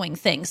wallowing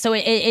thing. So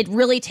it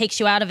really takes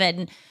you out of it.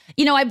 And,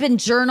 I've been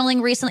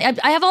journaling recently.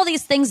 I have all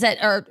these things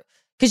that are,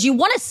 because you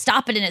want to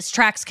stop it in its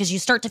tracks, because you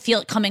start to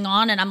feel it coming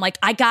on. And I'm like,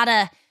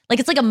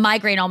 it's like a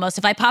migraine almost.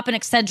 If I pop an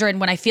Excedrin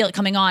when I feel it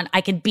coming on, I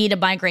can beat a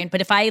migraine.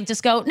 But if I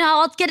just go, no,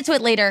 I'll get to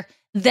it later,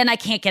 then I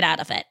can't get out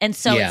of it. And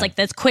so it's like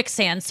this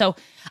quicksand. So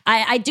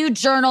I do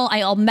journal.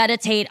 I'll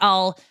meditate.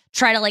 I'll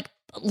try to like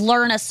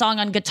learn a song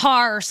on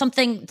guitar or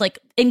something, like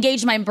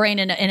engage my brain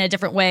in a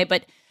different way.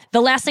 But the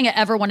last thing I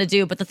ever want to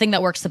do, but the thing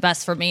that works the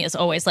best for me, is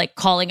always like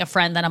calling a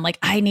friend that I'm like,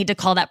 I need to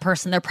call that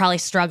person. They're probably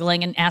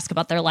struggling, and ask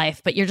about their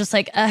life. But you're just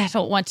like, I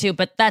don't want to,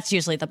 but that's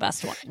usually the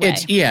best one.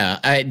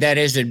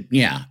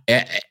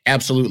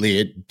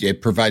 Absolutely.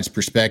 It provides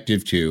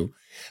perspective too,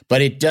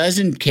 but it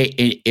doesn't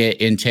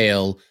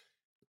entail,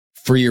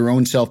 for your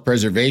own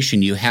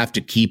self-preservation, you have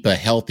to keep a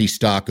healthy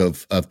stock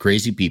of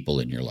crazy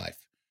people in your life.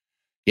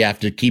 You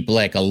have to keep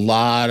like a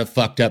lot of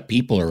fucked up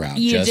people around.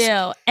 You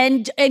do.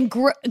 And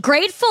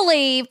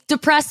gratefully,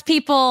 depressed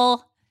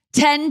people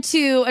tend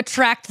to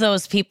attract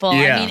those people.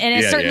 I mean, and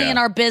it's certainly in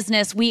our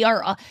business, we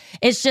are,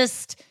 it's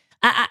just,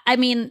 I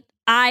mean,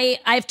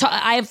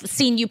 I've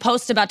seen you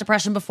post about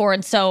depression before,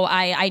 and so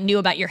I knew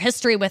about your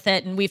history with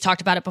it, and we've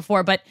talked about it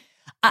before. But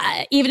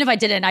even if I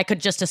didn't, I could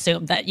just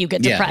assume that you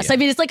get depressed. Yeah. I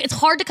mean, it's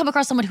hard to come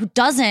across someone who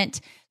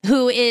doesn't,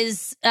 who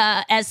is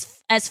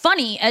as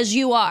funny as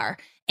you are,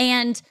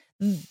 that's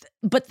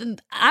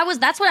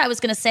what I was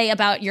going to say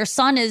about your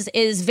son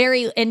is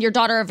very, and your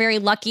daughter are very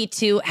lucky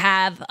to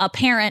have a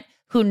parent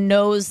who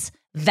knows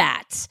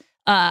that,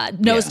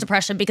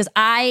 depression, because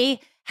I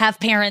have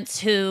parents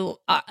who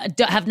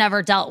have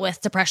never dealt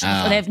with depression.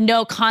 So they have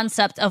no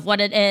concept of what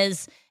it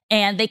is,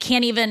 and they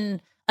can't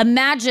even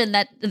imagine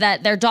that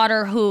their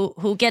daughter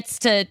who gets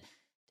to,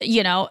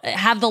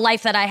 have the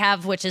life that I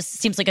have, which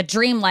seems like a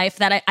dream life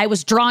that I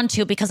was drawn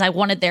to because I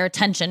wanted their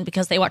attention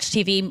because they watch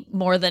TV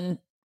more than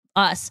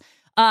us.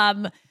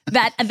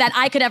 That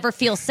I could ever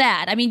feel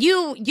sad. I mean,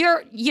 you're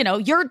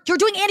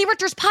doing Andy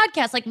Richter's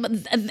podcast. Like,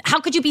 how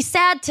could you be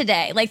sad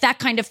today? Like that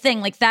kind of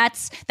thing. Like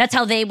that's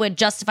how they would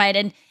justify it.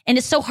 And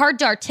it's so hard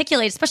to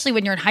articulate, especially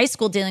when you're in high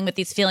school dealing with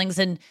these feelings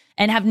and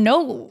have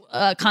no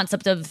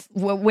concept of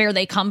where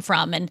they come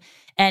from.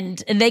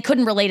 And they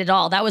couldn't relate at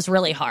all. That was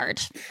really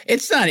hard.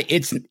 It's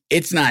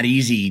not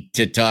easy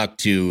to talk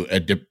to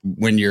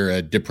when you're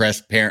a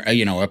depressed parent,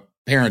 a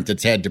parent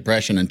that's had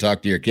depression, and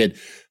talk to your kid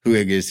who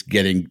is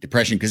getting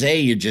depression. Because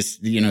you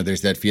just,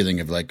 there's that feeling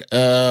of like,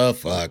 oh,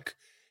 fuck.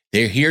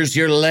 Here's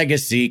your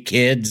legacy,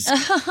 kids.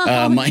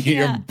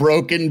 Your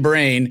broken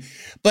brain.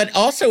 But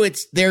also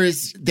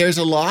there's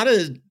a lot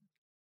of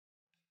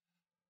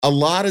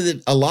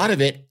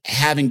it,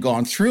 having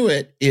gone through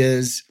it,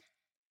 is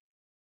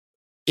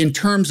in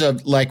terms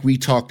of, like we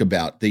talked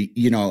about,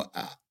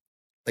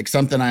 like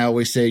something I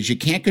always say is you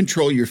can't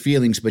control your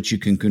feelings, but you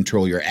can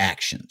control your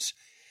actions.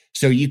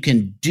 So you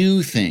can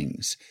do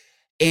things.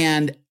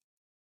 And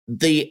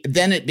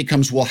then it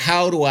becomes, well,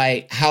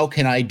 how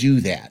can I do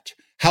that?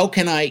 How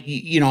can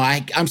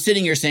I'm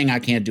sitting here saying I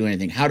can't do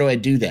anything. How do I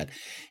do that?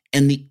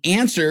 And the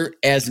answer,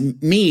 as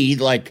me,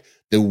 like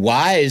the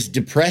wise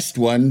depressed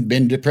one,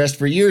 been depressed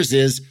for years,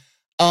 is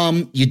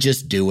you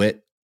just do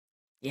it.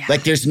 Yeah.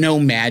 Like there's no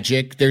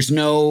magic. There's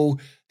no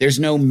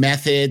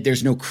method.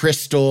 There's no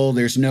crystal.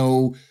 There's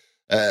no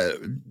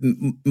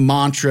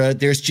mantra.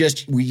 You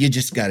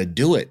just got to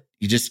do it.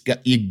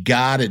 You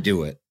got to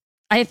do it.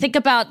 I think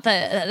about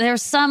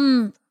there's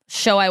some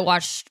show I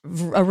watched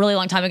a really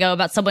long time ago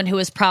about someone who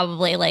was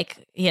probably like,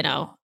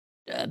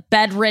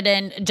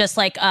 bedridden, just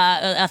like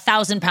a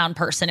 1,000-pound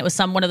person. It was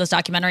one of those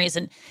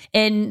documentaries,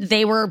 and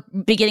they were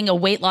beginning a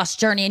weight loss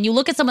journey. And you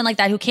look at someone like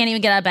that who can't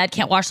even get out of bed,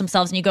 can't wash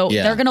themselves, and you go,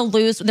 they're going to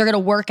lose, they're going to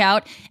work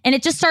out. And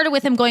it just started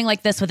with him going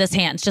like this with his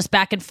hands, just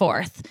back and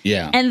forth.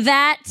 Yeah. And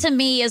that to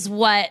me is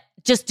what,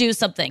 just do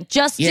something.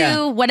 Just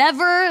do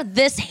whatever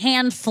this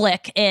hand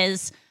flick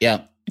is.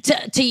 Yeah.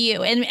 To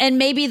you. And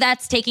maybe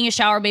that's taking a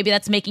shower. Maybe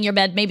that's making your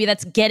bed. Maybe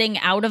that's getting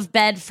out of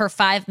bed for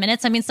 5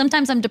 minutes. I mean,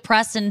 sometimes I'm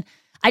depressed and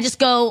I just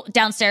go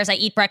downstairs, I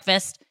eat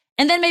breakfast,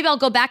 and then maybe I'll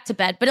go back to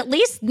bed. But at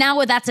least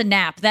now that's a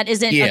nap. That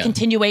isn't a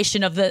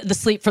continuation of the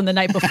sleep from the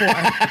night before.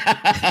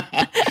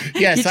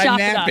 Yes, I'm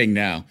napping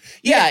now.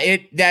 Yeah,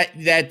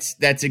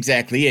 that's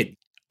exactly it.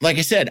 Like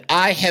I said,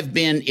 I have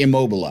been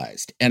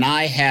immobilized, and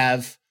I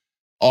have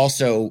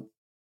also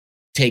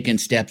taken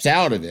steps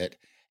out of it.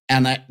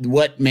 And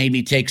what made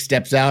me take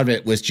steps out of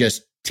it was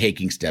just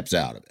taking steps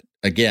out of it.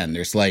 Again,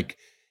 there's like,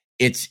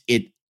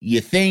 you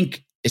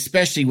think,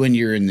 especially when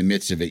you're in the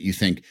midst of it, you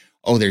think,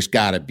 oh, there's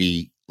got to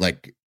be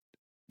like,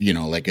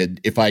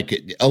 if I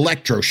could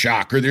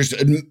electroshock, or there's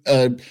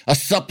a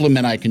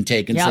supplement I can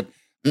take.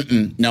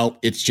 And no,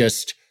 it's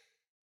just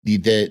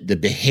the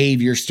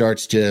behavior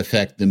starts to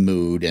affect the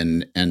mood,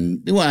 and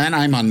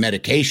I'm on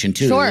medication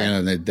too.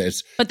 Sure.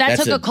 But that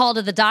took a call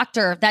to the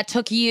doctor. That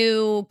took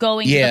you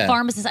going to the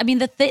pharmacist. I mean,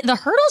 the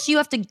hurdles you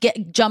have to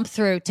jump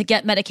through to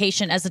get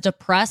medication as a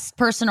depressed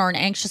person or an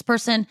anxious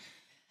person,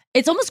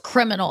 it's almost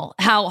criminal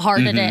how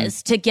hard it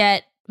is to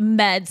get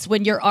meds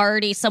when you're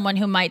already someone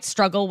who might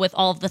struggle with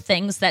all of the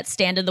things that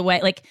stand in the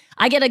way. Like,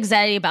 I get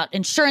anxiety about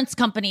insurance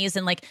companies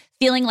and like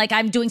feeling like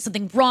I'm doing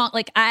something wrong.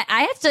 Like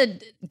I have to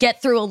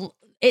get through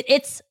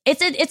it's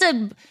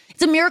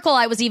a miracle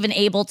I was even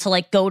able to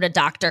like go to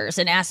doctors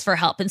and ask for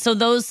help. And so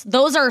those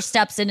are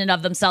steps in and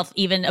of themselves,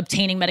 even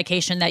obtaining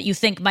medication that you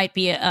think might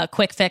be a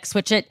quick fix,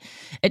 which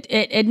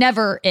it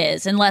never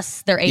is,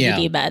 unless they're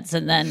ADD meds.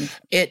 And then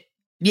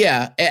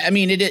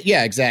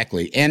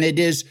exactly. And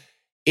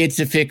it's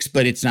a fix,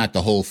 but it's not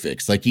the whole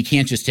fix. Like, you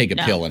can't just take a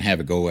pill and have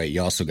it go away.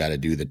 You also got to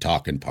do the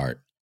talking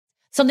part.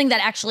 Something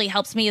that actually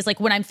helps me is like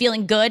when I'm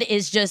feeling good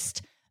is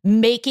just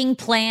making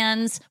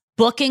plans,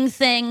 booking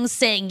things,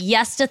 saying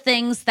yes to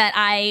things that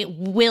I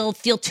will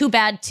feel too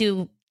bad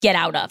to get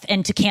out of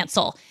and to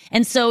cancel.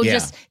 And so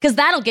just because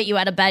that'll get you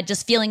out of bed,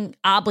 just feeling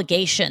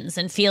obligations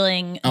and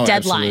feeling deadlines.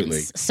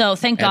 Absolutely. So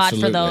thank God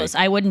for those.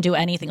 I wouldn't do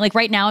anything. Like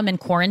right now I'm in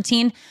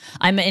quarantine.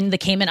 I'm in the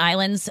Cayman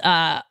Islands.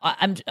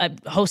 I'm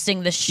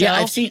hosting this show.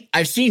 Yeah,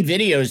 I've seen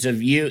videos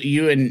of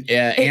you and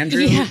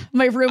Andrew. Yeah,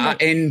 my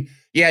roommate.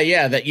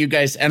 That you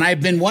guys, and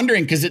I've been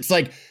wondering, because it's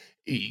like,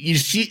 you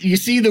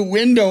see the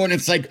window and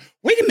it's like,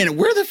 wait a minute,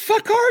 where the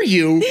fuck are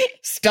you?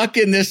 Stuck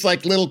in this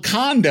like little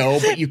condo,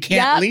 but you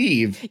can't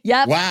leave.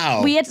 Yep.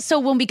 Wow. So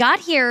when we got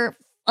here,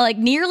 like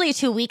nearly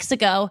 2 weeks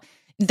ago,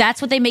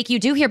 that's what they make you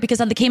do here, because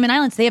on the Cayman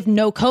Islands, they have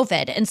no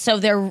COVID. And so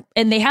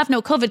they have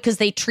no COVID because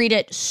they treat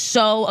it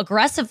so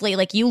aggressively.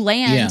 Like you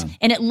land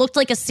and it looked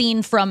like a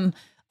scene from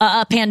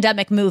a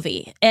pandemic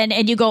movie.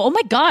 And you go, oh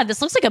my God,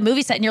 this looks like a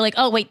movie set. And you're like,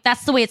 oh wait,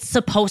 that's the way it's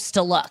supposed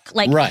to look.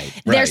 Like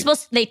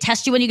they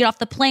test you when you get off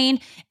the plane.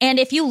 And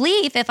if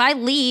I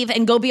leave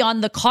and go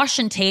beyond the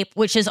caution tape,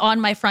 which is on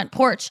my front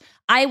porch,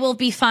 I will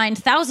be fined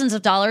thousands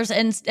of dollars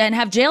and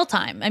have jail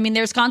time. I mean,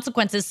 there's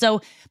consequences. So,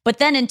 but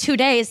then in 2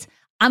 days,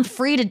 I'm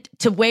free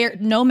to wear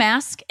no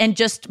mask and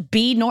just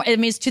be I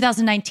mean, it's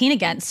 2019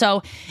 again.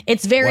 So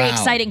it's very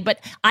exciting,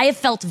 but I have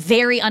felt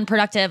very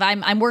unproductive.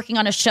 I'm working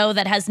on a show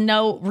that has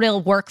no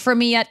real work for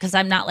me yet because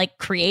I'm not like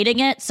creating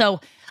it.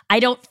 So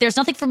there's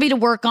nothing for me to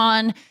work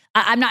on.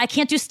 I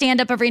can't do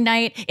stand up every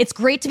night. It's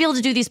great to be able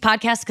to do these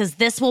podcasts because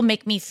this will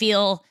make me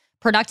feel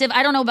productive.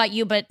 I don't know about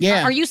you, but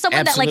are you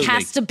someone that like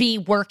has to be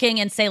working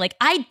and say like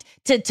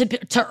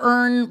to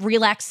earn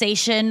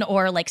relaxation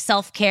or like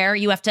self-care,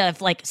 you have to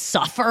like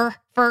suffer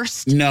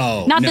first?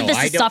 No, not that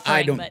this is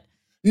suffering, but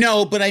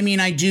no, but I mean,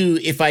 I do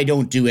if I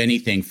don't do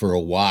anything for a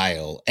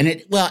while,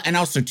 and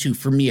also too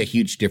for me, a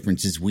huge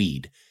difference is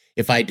weed.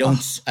 If I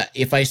don't,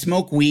 if I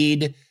smoke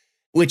weed,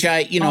 which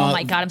oh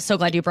my God, I'm so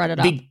glad you brought it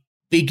up.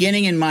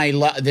 Beginning in my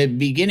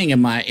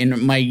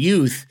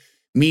youth.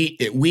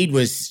 Weed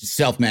was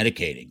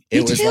self-medicating.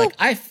 It was like,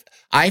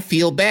 I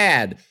feel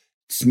bad.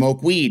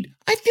 Smoke weed.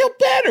 I feel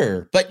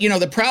better. But,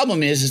 the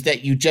problem is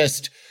that you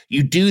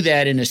do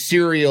that in a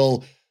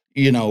serial,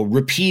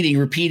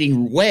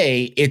 repeating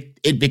way.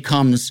 It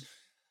becomes,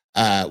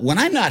 when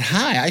I'm not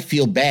high, I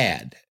feel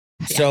bad.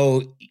 Yeah.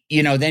 So,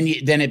 then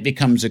it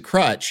becomes a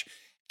crutch.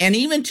 And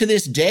even to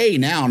this day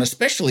now, and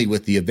especially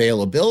with the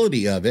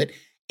availability of it,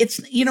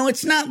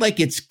 it's not like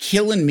it's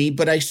killing me,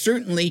 but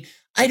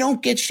I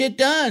don't get shit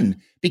done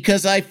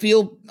because I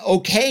feel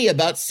okay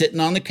about sitting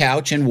on the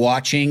couch and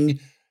watching,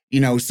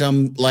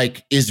 some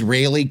like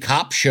Israeli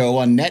cop show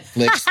on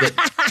Netflix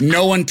that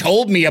no one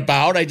told me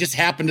about. I just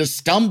happened to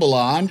stumble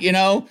on,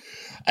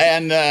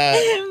 and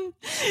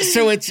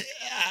so it's,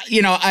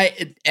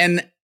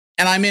 and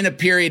I'm in a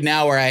period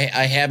now where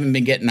I haven't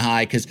been getting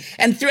high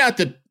and throughout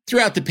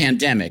the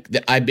pandemic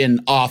that I've been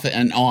off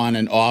and on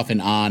and off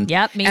and on.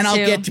 Yep, me and too.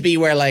 I'll get to be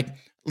where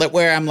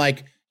I'm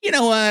like, you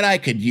know what? I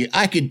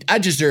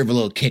deserve a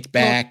little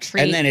kickback.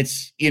 And then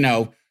it's,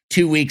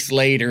 2 weeks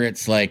later,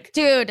 it's like,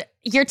 dude,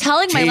 you're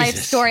telling my life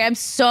story. I'm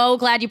so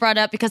glad you brought it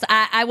up because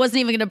I wasn't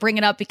even going to bring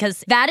it up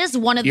because that is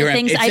one of the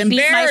things I beat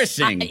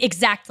embarrassing.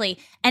 Exactly.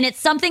 And it's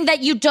something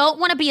that you don't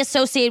want to be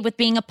associated with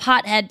being a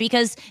pothead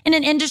because in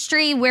an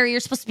industry where you're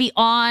supposed to be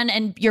on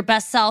and your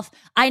best self,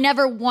 I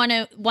never want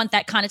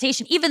that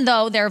connotation, even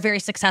though there are very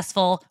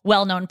successful,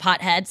 well-known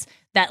potheads.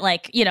 That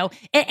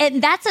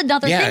and that's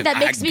another thing that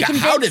makes me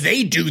convinced. How do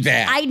they do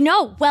that? I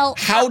know. Well,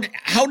 how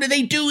do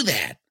they do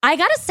that? I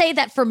got to say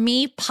that for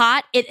me,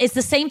 pot, it's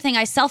the same thing.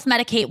 I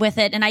self-medicate with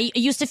it. And I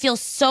used to feel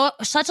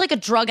such like a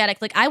drug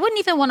addict. Like I wouldn't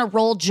even want to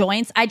roll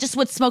joints. I just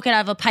would smoke it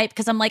out of a pipe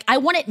because I'm like, I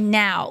want it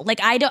now. Like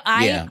I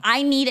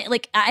need it.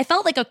 Like I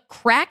felt like a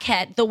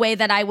crackhead the way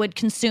that I would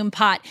consume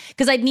pot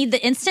because I'd need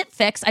the instant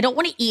fix. I don't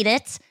want to eat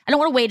it. I don't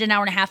want to wait an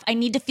hour and a half. I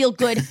need to feel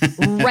good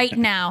right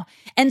now.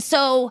 And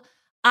so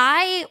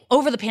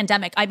over the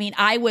pandemic,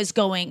 I was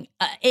going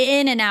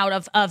in and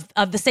out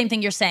of the same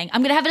thing you're saying.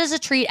 I'm going to have it as a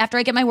treat after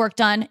I get my work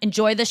done,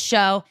 enjoy this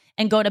show,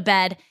 and go to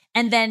bed.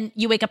 And then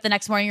you wake up the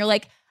next morning, you're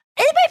like,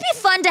 it might be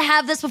fun to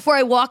have this before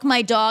I walk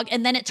my dog.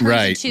 And then it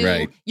turns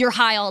into you're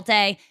high all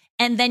day.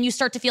 And then you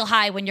start to feel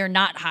high when you're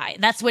not high.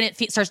 That's when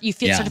start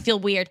to feel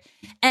weird.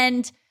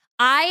 And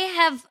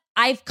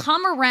I've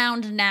come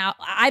around now.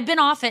 I've been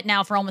off it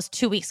now for almost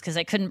 2 weeks because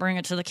I couldn't bring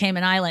it to the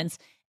Cayman Islands.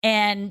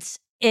 And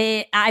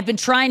I've been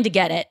trying to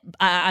get it.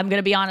 I'm going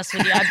to be honest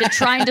with you. I've been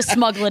trying to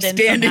smuggle it in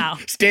somehow.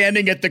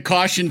 Standing at the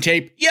caution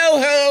tape,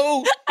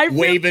 yo-ho,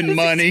 waving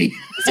money.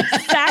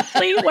 That's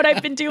exactly what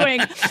I've been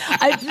doing.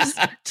 I'm just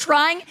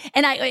trying.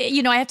 And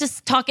I have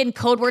to talk in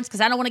code words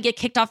because I don't want to get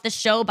kicked off the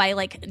show by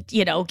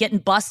getting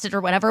busted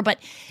or whatever. But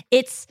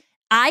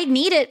I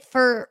need it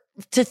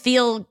to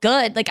feel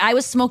good. Like I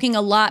was smoking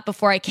a lot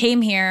before I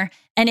came here.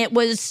 And it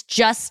was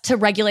just to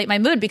regulate my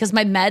mood because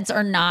my meds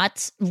are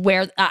not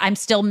where I'm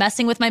still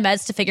messing with my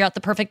meds to figure out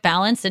the perfect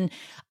balance. And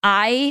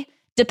I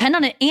depend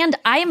on it. And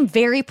I am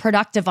very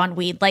productive on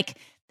weed. But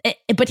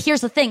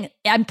here's the thing.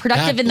 I'm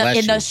productive in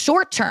the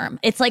short term.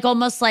 It's like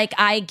almost like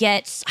I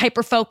get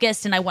hyper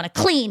focused and I want to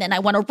clean and I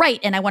want to write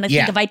and I want to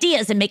think of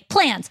ideas and make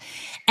plans.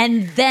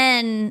 And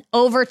then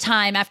over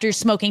time, after you're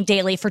smoking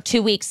daily for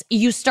 2 weeks,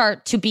 you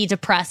start to be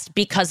depressed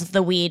because of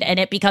the weed and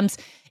it becomes...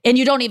 And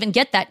you don't even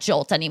get that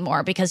jolt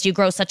anymore because you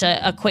grow such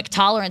a quick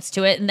tolerance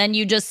to it. And then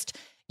you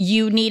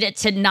need it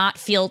to not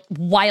feel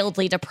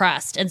wildly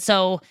depressed. And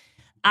so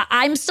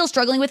I'm still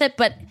struggling with it,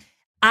 but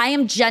I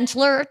am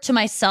gentler to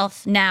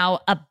myself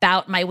now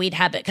about my weed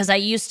habit because I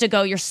used to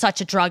go, you're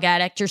such a drug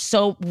addict. You're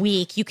so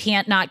weak. You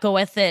can't not go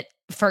with it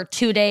for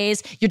 2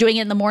 days. You're doing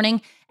it in the morning.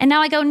 And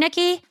now I go,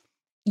 Nikki,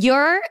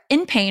 you're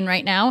in pain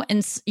right now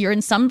and you're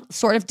in some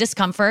sort of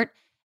discomfort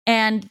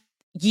and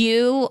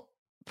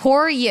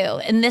poor you.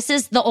 And this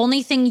is the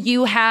only thing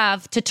you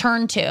have to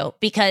turn to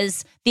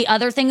because the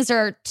other things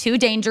are too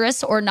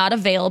dangerous or not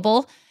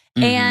available.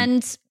 Mm-hmm.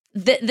 And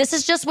this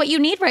is just what you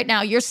need right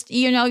now. You're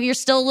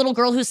still a little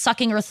girl who's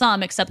sucking her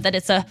thumb, except that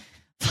it's a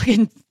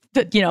fucking,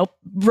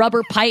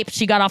 rubber pipe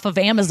she got off of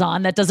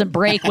Amazon that doesn't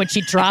break when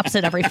she drops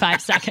it every 5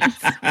 seconds.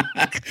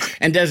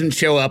 And doesn't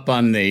show up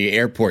on the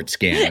airport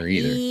scanner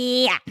either.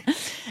 Yeah.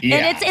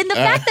 And the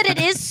fact that it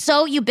is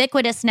so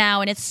ubiquitous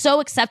now and it's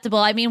so acceptable.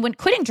 I mean, when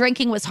quitting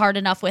drinking was hard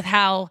enough with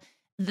how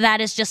that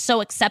is just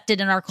so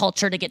accepted in our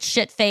culture to get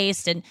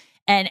shit-faced and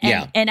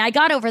I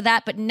got over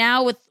that. But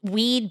now with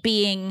weed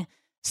being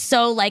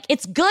so like,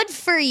 it's good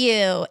for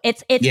you.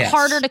 It's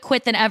harder to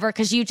quit than ever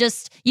because you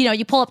just,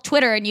 you pull up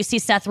Twitter and you see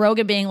Seth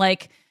Rogen being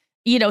like,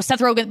 Seth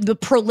Rogen, the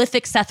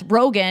prolific Seth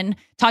Rogen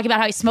talking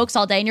about how he smokes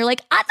all day. And you're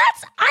like, I'm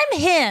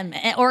him.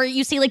 Or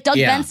you see like Doug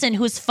Benson,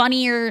 who's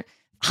funnier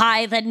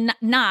high than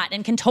not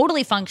and can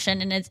totally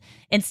function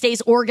and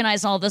stays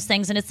organized, all those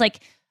things. And it's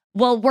like,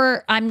 well,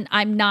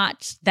 I'm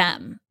not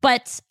them.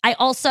 But I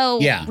also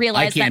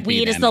realize that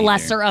weed is the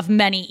lesser of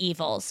many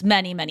evils,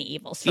 many, many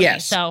evils for me.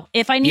 So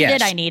if I need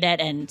it, I need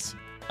it. And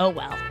oh,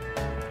 well.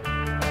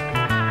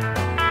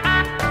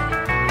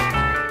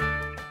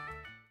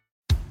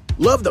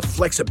 Love the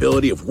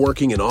flexibility of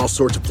working in all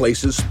sorts of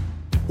places?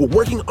 Well,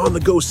 working on the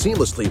go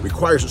seamlessly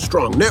requires a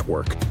strong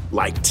network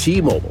like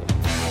T-Mobile.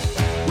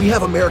 We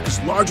have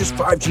America's largest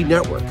 5G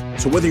network,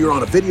 so whether you're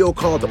on a video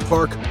call at the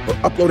park or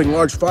uploading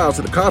large files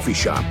at a coffee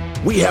shop,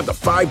 we have the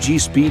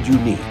 5G speed you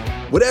need.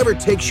 Whatever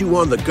takes you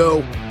on the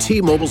go,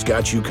 T-Mobile's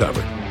got you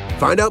covered.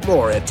 Find out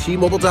more at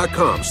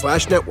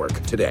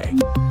T-Mobile.com/network today.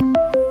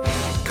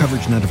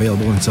 Coverage not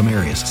available in some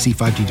areas. See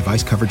 5G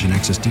device coverage and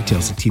access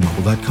details at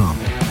T-Mobile.com.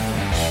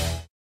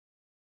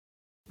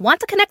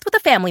 Want to connect with a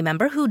family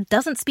member who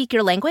doesn't speak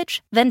your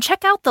language? Then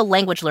check out the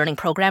language learning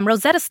program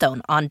Rosetta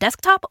Stone on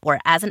desktop or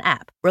as an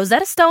app.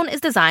 Rosetta Stone is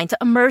designed to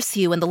immerse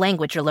you in the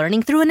language you're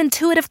learning through an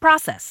intuitive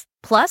process.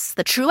 Plus,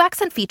 the True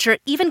Accent feature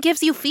even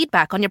gives you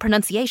feedback on your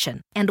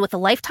pronunciation. And with a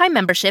lifetime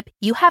membership,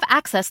 you have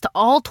access to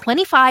all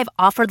 25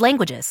 offered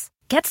languages.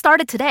 Get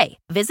started today.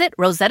 Visit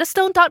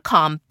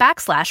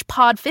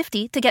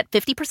rosettastone.com/pod50 to get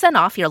 50%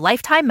 off your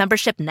lifetime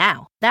membership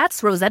now. That's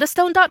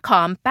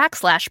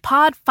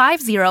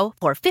rosettastone.com/pod50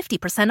 for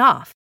 50%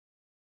 off.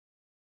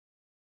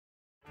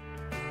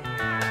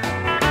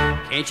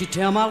 Can't you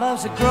tell my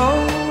love's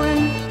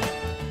a-growing?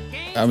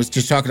 I was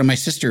just talking to my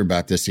sister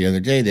about this the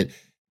other day, that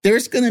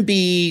there's going to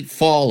be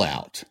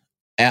fallout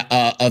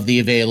of the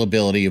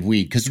availability of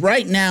weed. Because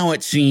right now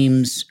it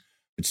seems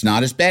it's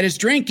not as bad as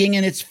drinking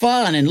and it's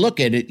fun. And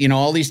look at it,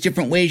 all these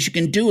different ways you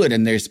can do it.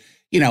 And there's,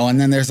 and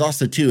then there's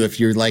also too, if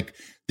you're like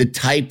the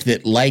type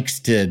that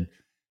likes to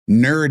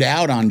nerd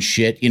out on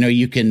shit,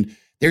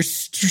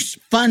 there's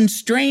just fun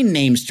strain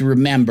names to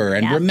remember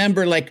and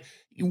remember like,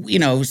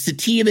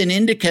 sativa and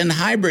indica and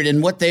hybrid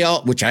and what they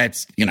all,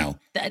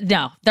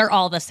 No, they're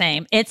all the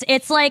same.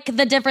 It's like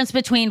the difference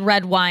between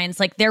red wines.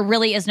 Like there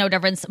really is no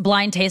difference.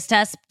 Blind taste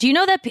tests. Do you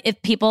know that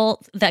if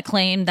people that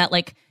claim that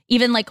like,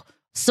 even like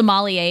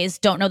sommeliers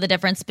don't know the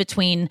difference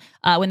between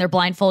when they're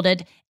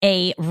blindfolded,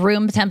 a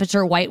room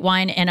temperature white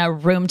wine and a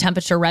room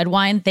temperature red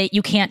wine,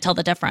 you can't tell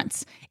the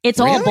difference. It's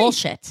all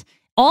bullshit.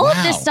 All of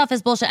this stuff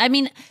is bullshit. I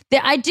mean,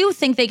 I do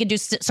think they could do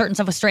certain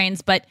stuff with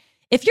strains, but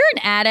if you're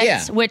an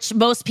addict, which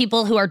most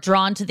people who are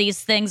drawn to these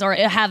things or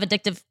have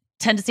addictive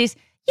tendencies,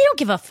 you don't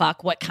give a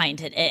fuck what kind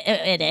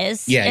it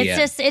is.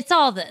 It's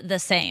all the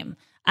same.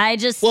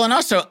 And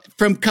also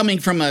coming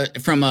from a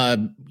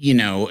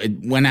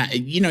when there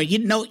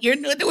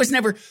was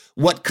never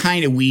what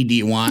kind of weed do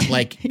you want?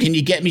 Like, can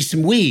you get me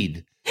some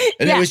weed?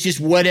 And it was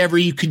just whatever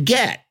you could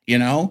get,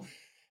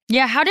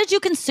 Yeah, how did you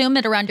consume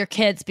it around your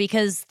kids?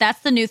 Because that's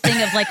the new thing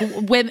of like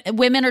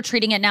women are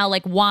treating it now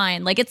like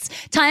wine. Like it's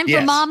time for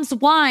mom's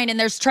wine, and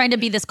there's trying to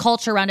be this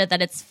culture around it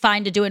that it's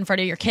fine to do in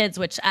front of your kids,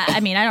 which I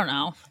mean, I don't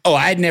know. Oh,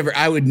 I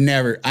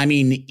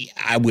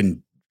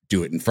wouldn't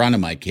do it in front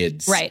of my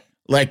kids. Right.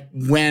 Like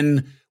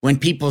when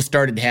people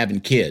started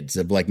having kids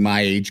of like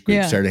my age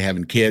group started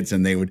having kids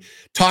and they would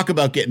talk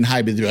about getting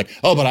high, but they're like,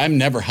 oh, but I'm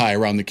never high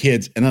around the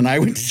kids. And then I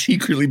would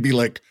secretly be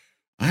like,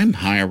 I'm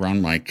high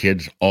around my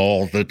kids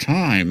all the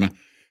time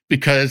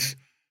because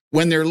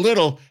when they're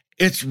little,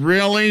 it's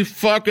really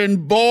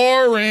fucking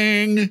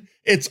boring.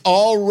 It's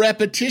all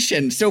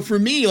repetition. So for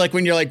me, like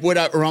when you're like, what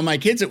around my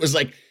kids, it was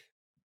like,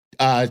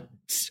 I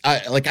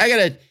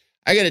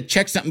gotta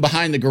check something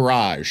behind the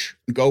garage,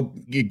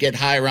 you get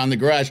high around the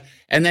garage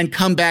and then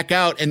come back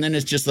out. And then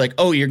it's just like,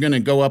 oh, you're going to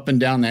go up and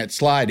down that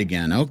slide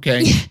again.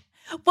 Okay.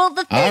 Well,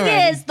 the thing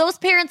is, those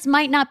parents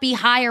might not be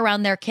high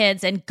around their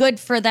kids and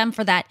good for them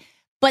for that.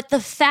 But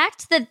the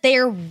fact that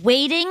they're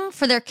waiting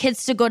for their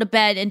kids to go to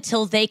bed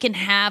until they can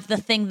have the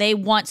thing they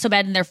want so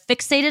bad and they're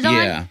fixated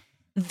on,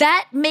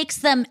 that makes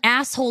them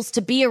assholes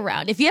to be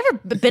around. If you ever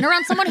been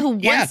around someone who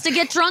wants to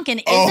get drunk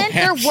and isn't,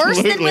 they're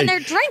worse than when they're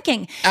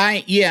drinking.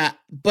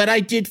 But I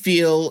did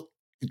feel,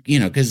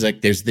 because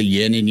like there's the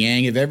yin and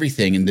yang of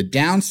everything. And the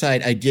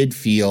downside, I did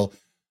feel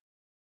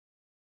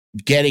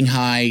getting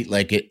high,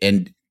 like it,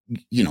 and,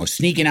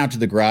 sneaking out to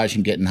the garage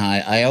and getting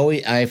high.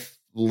 I've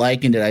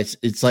likened it.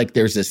 It's like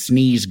there's a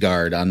sneeze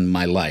guard on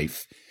my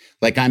life.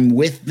 Like I'm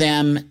with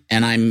them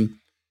and I'm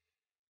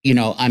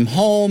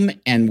home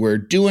and we're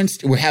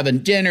having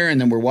dinner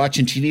and then we're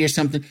watching TV or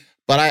something.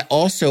 But I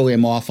also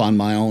am off on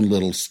my own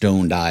little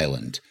stoned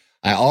island.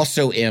 I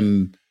also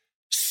am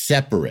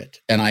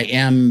separate and I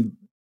am,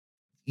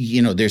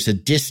 there's a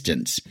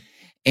distance,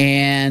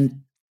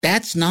 and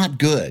that's not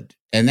good.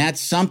 And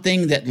that's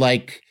something that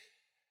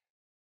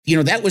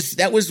that was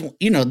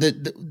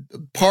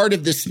the part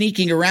of the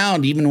sneaking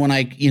around. Even when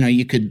I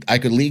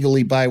could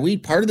legally buy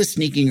weed. Part of the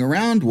sneaking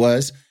around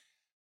was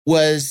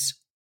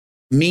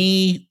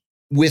me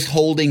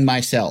withholding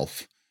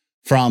myself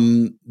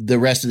from the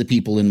rest of the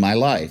people in my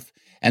life.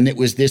 And it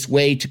was this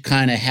way to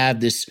kind of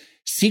have this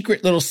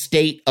secret little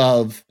state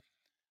of,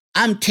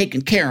 I'm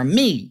taking care of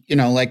me,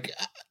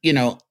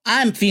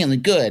 I'm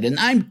feeling good and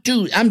I'm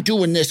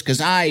doing this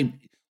because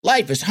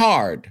life is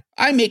hard.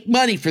 I make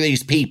money for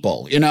these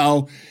people,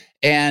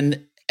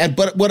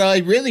 but what I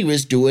really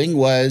was doing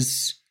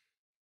was,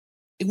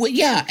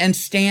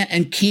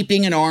 and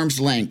keeping an arm's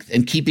length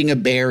and keeping a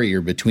barrier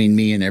between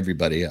me and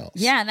everybody else.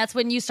 Yeah, and that's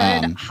when you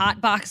started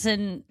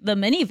hotboxing the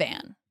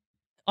minivan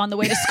on the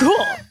way to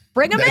school.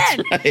 Bring them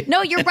in. Right.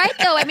 No, you're right,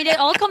 though. I mean, it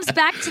all comes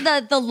back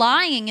to the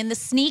lying and the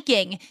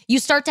sneaking. You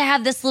start to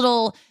have this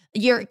little,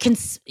 you're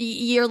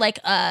like,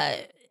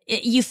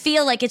 you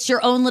feel like it's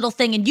your own little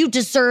thing and you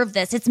deserve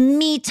this. It's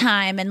me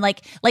time. And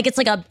like it's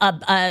like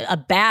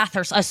a bath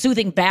or a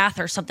soothing bath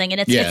or something.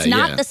 And it's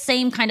not the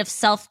same kind of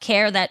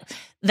self-care that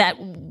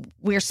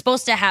we're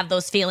supposed to have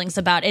those feelings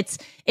about.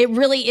 It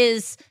really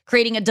is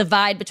creating a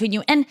divide between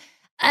you. And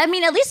I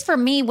mean, at least for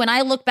me, when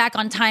I look back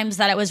on times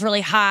that I was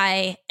really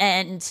high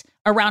and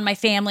around my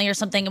family or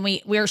something, and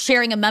we were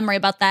sharing a memory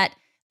about that,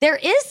 there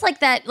is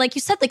like that, like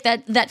you said, like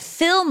that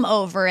film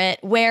over it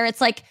where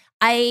it's like,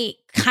 I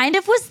kind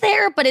of was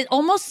there, but it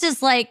almost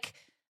is like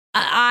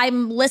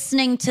I'm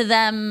listening to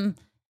them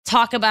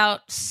talk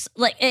about,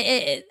 like,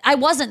 I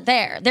wasn't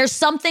there. There's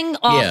something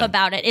off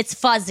about it. It's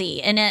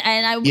fuzzy, and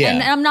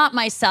I'm not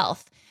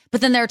myself.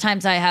 But then there are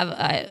times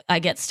I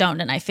get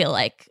stoned and I feel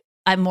like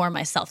I'm more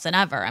myself than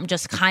ever. I'm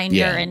just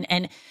kinder,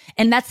 and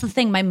that's the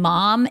thing. My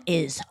mom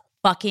is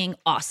fucking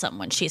awesome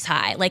when she's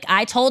high. Like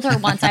I told her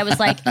once, I was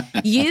like,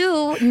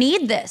 you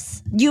need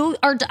this.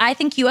 I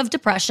think you have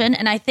depression,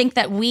 and I think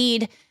that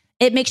weed,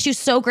 it makes you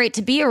so great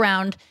to be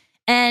around.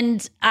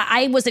 And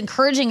I was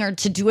encouraging her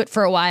to do it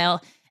for a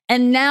while.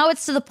 And now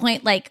it's to the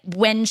point, like,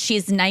 when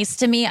she's nice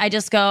to me, I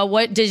just go,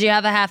 what, did you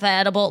have a half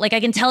edible? Like, I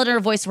can tell it in her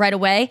voice right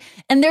away.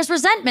 And there's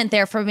resentment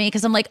there for me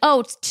because I'm like, oh,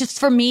 it's just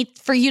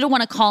for you to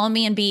want to call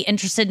me and be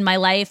interested in my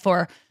life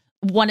or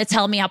want to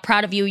tell me how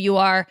proud of you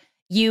are.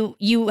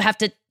 You have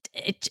to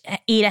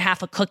eat a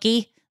half a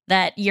cookie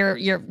that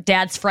your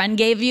dad's friend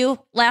gave you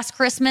last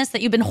Christmas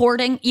that you've been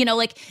hoarding.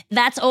 Like,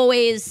 that's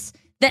always...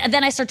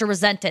 Then I start to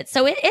resent it.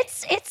 So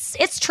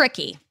it's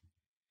tricky.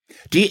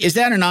 Is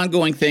that an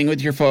ongoing thing with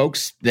your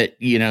folks that,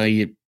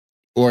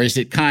 or is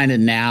it kind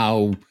of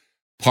now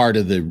part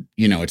of the,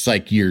 it's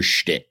like your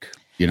shtick,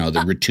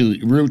 the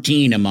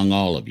routine among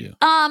all of you?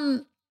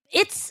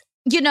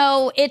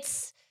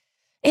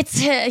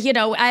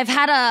 I've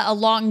had a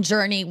long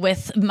journey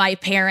with my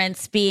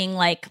parents being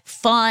like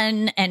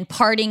fun and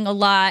partying a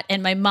lot,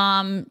 and my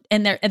mom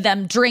and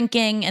them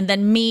drinking, and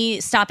then me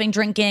stopping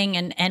drinking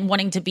and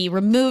wanting to be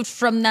removed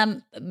from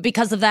them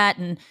because of that,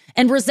 and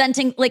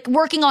resenting, like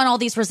working on all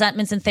these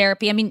resentments in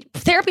therapy. I mean,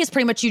 therapy is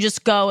pretty much you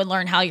just go and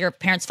learn how your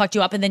parents fucked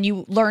you up, and then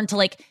you learn to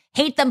like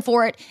hate them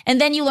for it,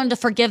 and then you learn to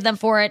forgive them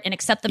for it and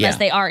accept them as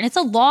they are. And it's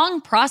a long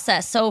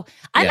process. So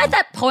I'm at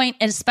that point,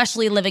 and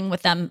especially living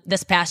with them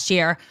this past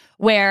year,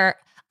 where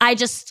I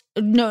just,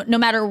 no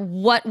matter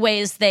what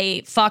ways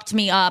they fucked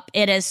me up,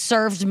 it has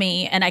served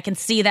me, and I can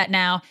see that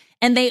now.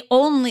 And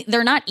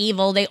they're not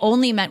evil. They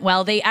only meant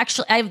well. They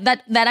actually,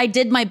 that I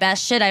did my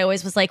best shit. I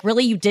always was like,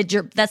 really, you did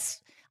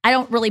I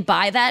don't really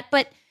buy that,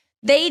 but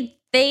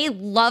they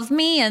love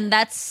me, and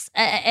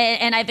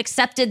and I've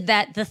accepted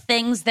that the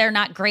things they're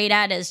not great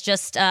at is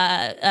just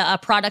a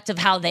product of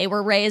how they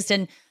were raised.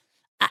 And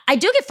I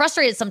do get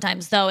frustrated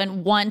sometimes though,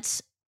 and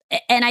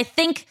I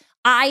think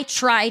I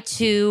try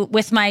to,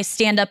 with my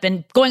stand-up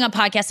and going on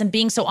podcasts and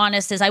being so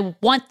honest, is I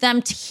want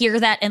them to hear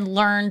that and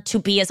learn to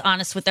be as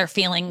honest with their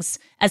feelings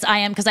as I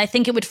am, because I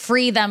think it would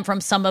free them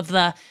from some of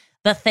the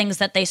things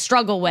that they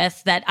struggle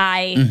with that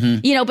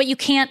but you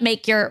can't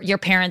make your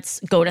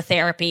parents go to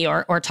therapy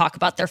or talk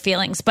about their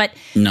feelings. But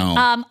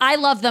no, I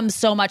love them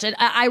so much. And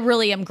I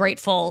really am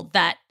grateful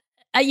that,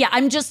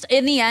 I'm just,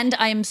 in the end,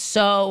 I'm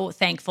so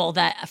thankful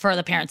that for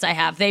the parents I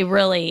have. They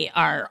really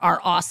are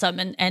awesome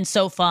and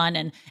so fun.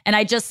 And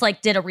I just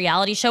like did a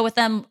reality show with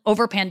them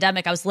over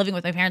pandemic. I was living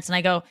with my parents, and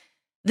I go,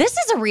 this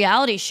is a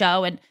reality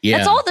show. And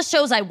that's all the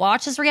shows I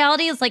watch is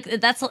reality. It's like,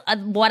 that's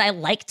what I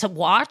like to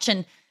watch.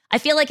 And I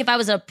feel like if I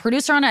was a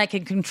producer on it, I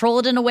could control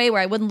it in a way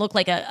where I wouldn't look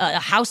like a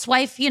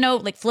housewife, you know,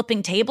 like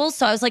flipping tables.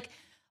 So I was like,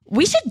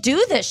 we should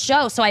do this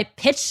show. So I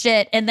pitched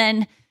it. And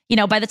then, you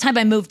know, by the time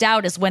I moved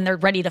out is when they're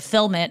ready to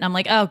film it. And I'm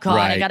like, oh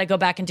God, I got to go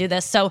back and do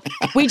this. So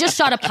we just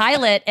shot a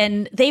pilot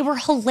and they were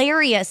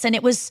hilarious. And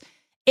it was,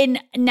 and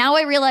now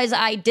I realize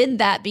I did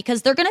that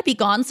because they're going to be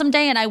gone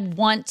someday. And I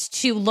want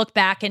to look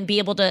back and be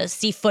able to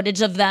see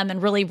footage of them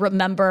and really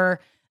remember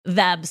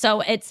them.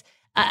 So it's,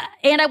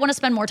 and I want to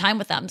spend more time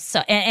with them.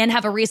 So, and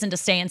have a reason to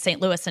stay in St.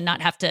 Louis and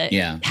not have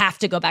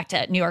to go back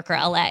to New York or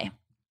LA.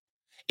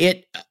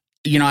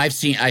 You know, I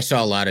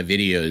saw a lot of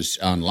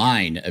videos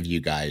online of you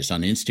guys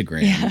on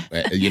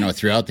Instagram, you know,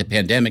 throughout the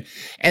pandemic.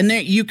 And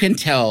there, you can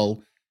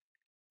tell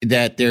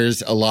that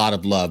there's a lot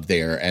of love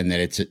there and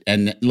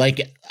that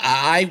like,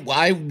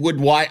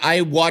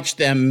 I watch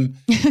them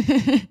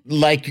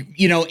like,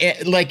 you know,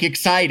 like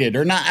excited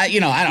or not, you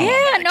know, I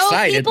don't know,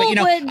 excited, but you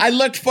know, I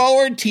looked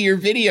forward to your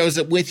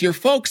videos with your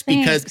folks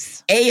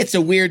because it's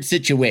a weird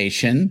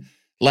situation.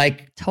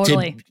 Like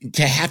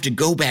to have to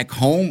go back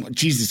home.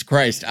 Jesus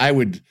Christ. I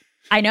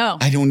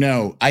don't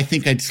know. I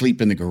think I'd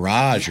sleep in the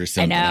garage or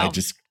something. I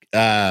just,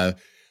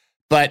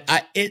 but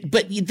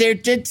there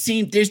did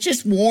seem, there's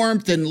just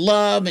warmth and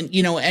love and,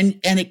 you know,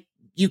 and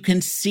you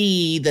can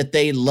see that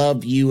they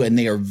love you and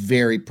they are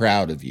very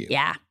proud of you.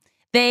 Yeah,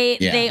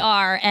 they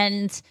are.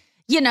 And,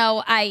 you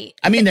know, I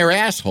mean, they're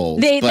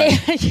assholes. They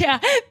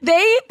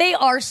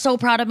are so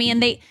proud of me.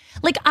 And they,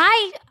 like,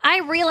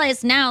 I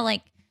realize now,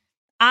 like,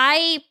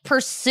 I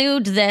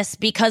pursued this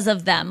because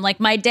of them. Like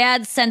my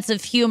dad's sense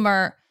of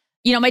humor.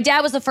 You know, my dad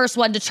was the first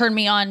one to turn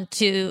me on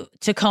to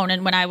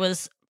Conan when I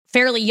was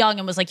fairly young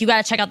and was like, you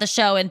got to check out the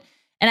show. And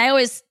I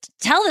always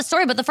tell this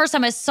story, but the first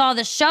time I saw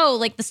the show,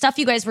 like the stuff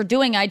you guys were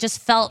doing, I just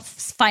felt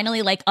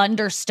finally like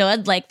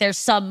understood. Like there's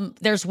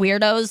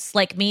weirdos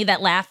like me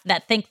that laugh,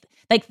 that think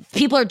like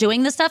people are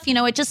doing this stuff. You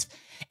know,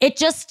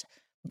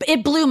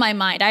 it blew my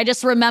mind. I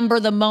just remember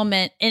the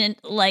moment in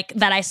like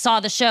that I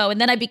saw the show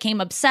and then I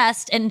became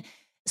obsessed. And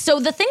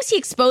so the things he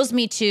exposed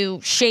me to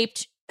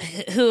shaped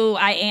who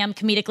I am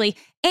comedically.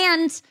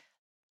 And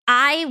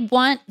I'm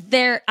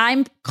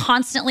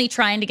constantly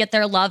trying to get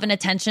their love and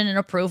attention and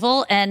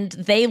approval, and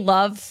they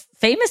love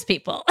famous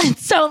people. And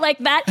so like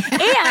that,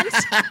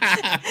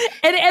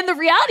 and the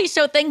reality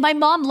show thing, my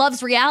mom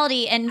loves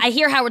reality. And I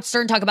hear Howard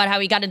Stern talk about how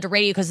he got into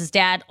radio because his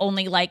dad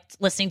only liked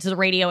listening to the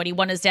radio and he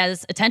wanted his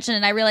dad's attention.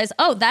 And I realized,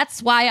 oh,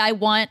 that's why I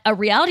want a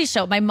reality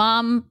show. My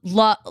mom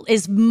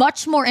is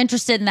much more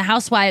interested in the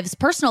housewives'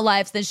 personal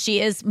lives than she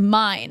is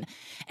mine.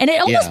 And it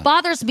almost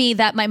bothers me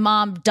that my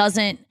mom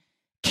doesn't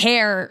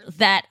care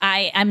that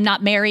I'm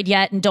not married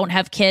yet and don't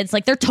have kids.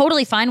 Like they're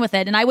totally fine with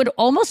it. And I would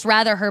almost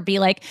rather her be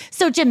like,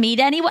 so did you meet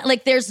anyone?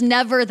 Like there's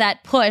never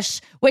that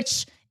push,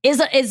 which is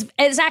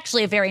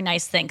actually a very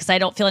nice thing because I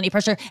don't feel any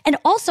pressure. And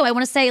also I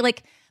want to say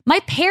like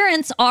my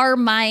parents are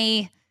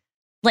my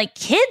like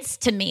kids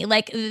to me.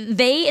 Like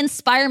they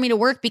inspire me to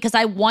work because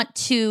I want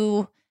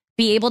to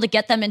be able to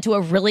get them into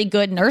a really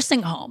good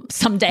nursing home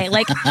someday.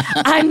 Like,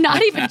 I'm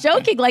not even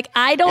joking. Like,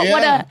 I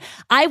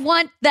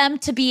want them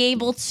to be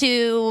able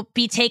to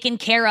be taken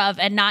care of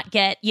and not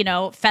get, you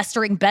know,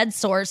 festering bed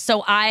sores.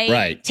 So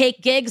I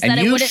take gigs and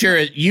that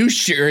you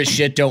sure as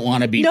shit don't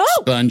want to be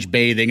sponge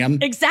bathing them.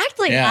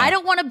 Exactly. Yeah. I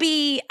don't want to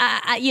be,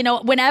 you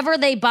know, whenever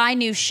they buy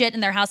new shit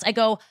in their house, I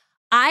go,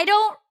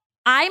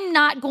 I'm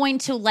not going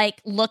to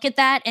like look at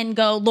that and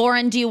go,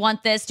 Lauren, do you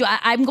want this?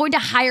 I'm going to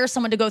hire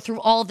someone to go through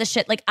all of the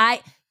shit. Like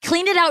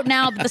clean it out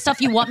now, the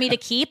stuff you want me to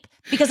keep,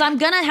 because I'm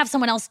going to have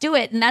someone else do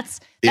it. And that's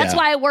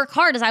why I work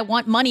hard, is I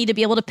want money to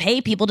be able to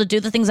pay people to do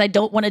the things I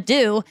don't want to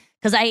do.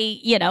 Because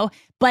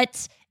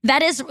but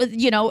that is,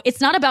 you know, it's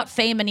not about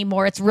fame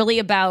anymore. It's really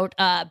about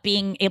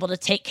being able to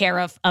take care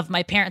of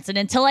my parents. And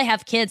until I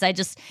have kids,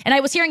 and I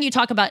was hearing you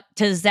talk about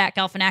to Zach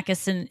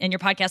Galifianakis in your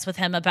podcast with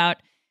him about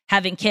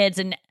having kids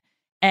and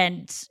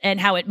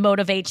how it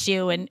motivates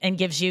you and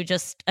gives you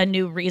just a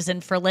new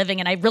reason for living.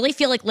 And I really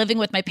feel like living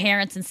with my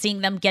parents and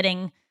seeing them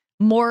getting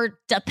more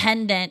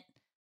dependent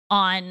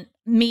on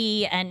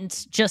me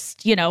and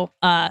just, you know,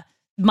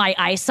 my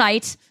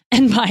eyesight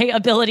and my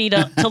ability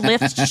to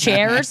lift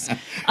chairs.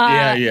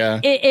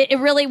 It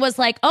really was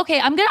like,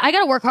 okay, I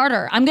gotta work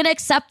harder. I'm gonna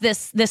accept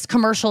this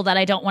commercial that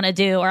I don't want to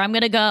do, or I'm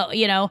gonna go,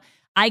 you know,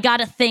 I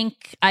gotta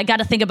think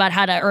about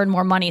how to earn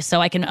more money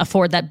so I can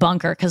afford that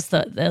bunker, because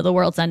the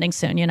world's ending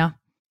soon, you know.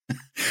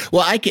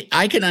 Well, I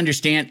can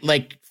understand,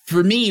 like,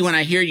 for me, when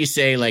I hear you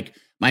say, like,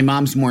 my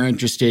mom's more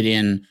interested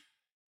in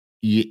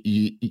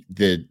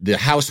the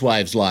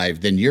housewives' life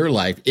than your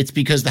life, it's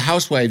because the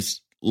housewives'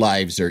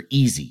 lives are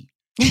easy.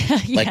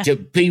 Like, to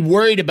be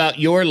worried about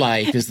your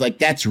life is like,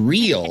 that's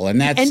real.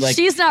 And that's and like,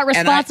 she's not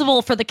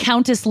responsible for the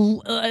Countess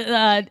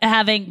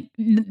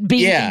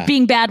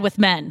being bad with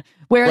men.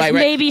 Whereas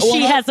maybe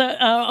she has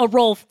a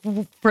role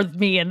for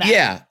me in that.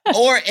 Yeah.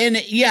 And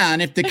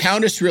if the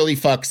Countess really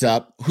fucks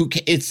up,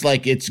 it's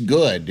like, it's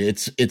good.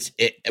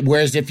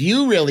 Whereas if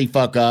you really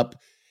fuck up,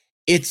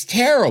 It's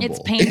terrible. It's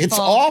painful. It's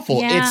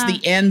awful. Yeah. It's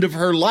the end of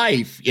her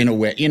life in a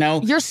way,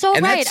 You're so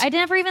And right. I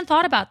never even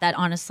thought about that,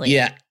 honestly.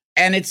 Yeah.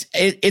 And it's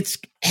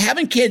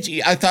having kids.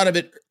 I thought of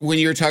it when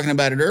you were talking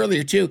about it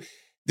earlier too,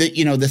 that,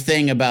 the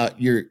thing about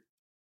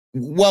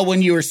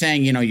when you were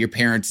saying, your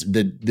parents,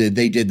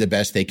 they did the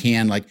best they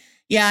can. Like,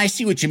 yeah, I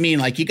see what you mean.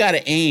 Like, you got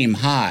to aim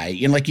high.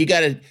 You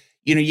got to,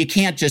 you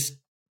can't just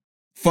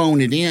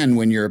phone it in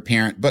when you're a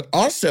parent. But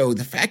also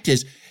the fact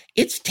is,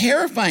 it's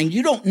terrifying.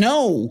 You don't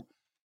know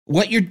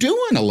what you're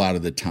doing a lot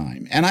of the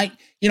time. And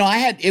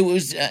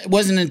it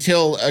wasn't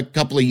until a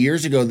couple of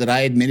years ago that I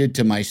admitted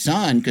to my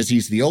son, because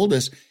he's the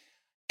oldest,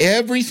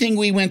 everything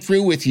we went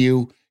through with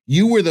you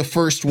were the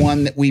first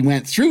one that we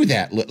went through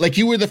that. Like,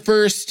 you were the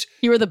first.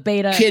 You were the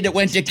beta kid that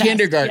went to test,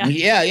 kindergarten.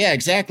 Yeah,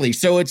 exactly.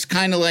 So it's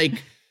kind of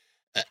like,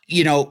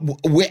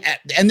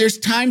 and there's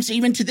times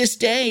even to this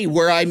day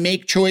where I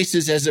make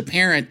choices as a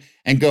parent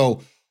and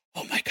go,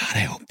 oh my God, I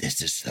hope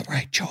this is the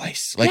right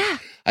choice. Like,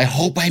 I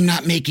hope I'm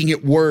not making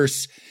it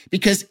worse.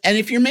 And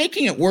if you're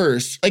making it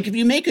worse, like if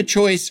you make a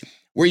choice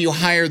where you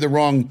hire the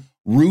wrong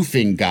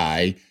roofing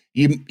guy,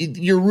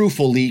 your roof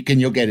will leak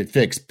and you'll get it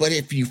fixed. But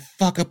if you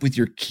fuck up with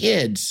your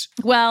kids.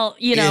 Well,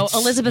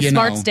 Elizabeth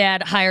Smart's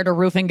dad hired a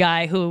roofing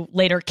guy who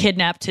later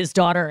kidnapped his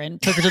daughter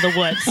and took her to the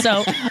woods.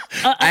 So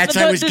I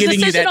was giving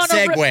you that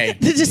segue.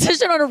 The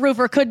decision on a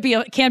roofer can be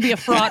a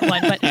fraught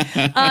one.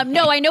 But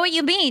no, I know what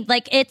you mean.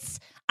 Like,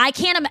 I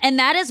can't, and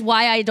that is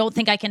why I don't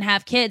think I can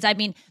have kids. I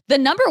mean, the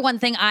number one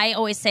thing I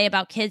always say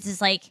about kids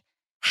is like,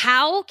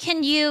 how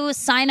can you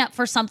sign up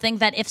for something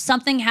that if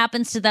something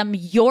happens to them,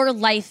 your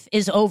life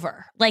is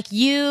over? Like,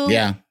 you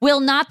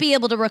will not be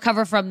able to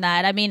recover from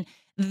that. I mean,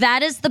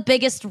 that is the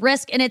biggest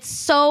risk, and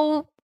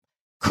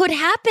could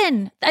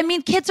happen. I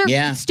mean, kids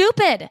are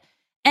stupid.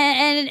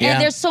 And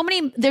there's so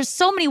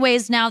many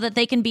ways now that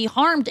they can be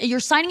harmed.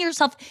 You're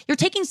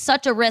taking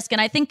such a risk.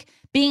 And I think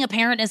being a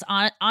parent is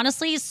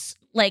honestly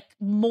like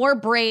more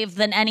brave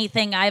than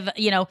anything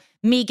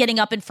me getting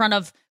up in front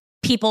of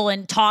people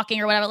and talking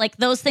or whatever, like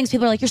those things.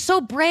 People are like, you're so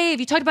brave.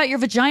 You talked about your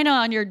vagina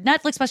on your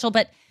Netflix special,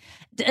 but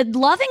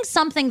loving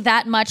something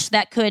that much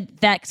that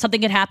something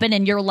could happen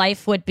and your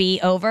life would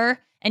be over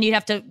and you'd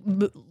have to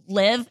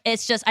live.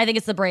 It's just, I think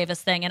it's the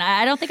bravest thing. And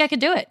I don't think I could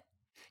do it.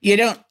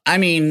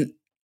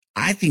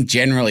 I think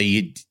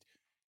generally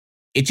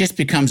it just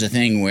becomes a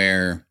thing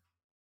where,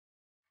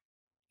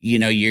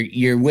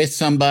 you're with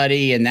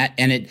somebody and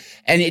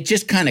it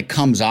just kind of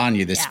comes on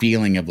you, this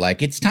feeling of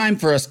like, it's time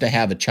for us to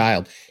have a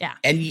child. Yeah.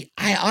 And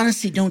I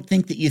honestly don't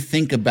think that you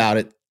think about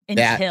it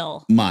that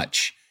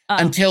much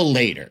until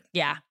later.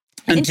 Yeah.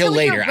 Until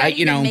later. You're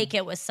ready to make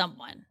it with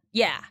someone.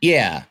 Yeah.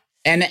 Yeah.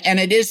 And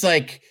it is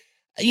like,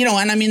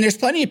 and I mean, there's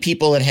plenty of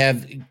people that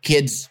have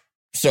kids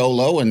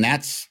solo and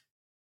that's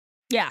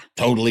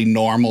totally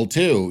normal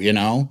too,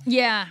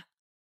 Yeah.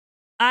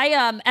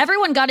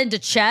 Everyone got into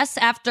chess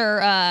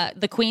after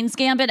the Queen's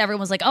Gambit. Everyone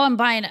was like, oh, I'm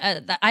buying.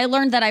 I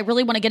learned that I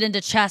really want to get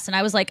into chess. And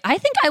I was like, I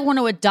think I want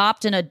to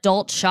adopt an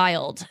adult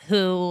child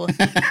who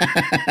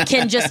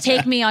can just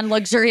take me on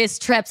luxurious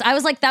trips. I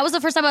was like, that was the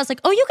first time I was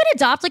like, oh, you could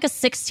adopt like a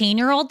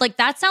 16-year-old? Like,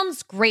 that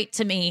sounds great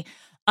to me.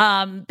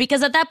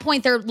 Because at that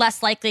point, they're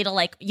less likely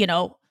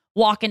to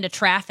walk into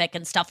traffic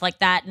and stuff like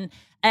that.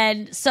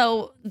 And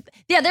so,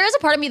 yeah, there is a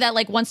part of me that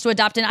wants to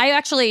adopt. And I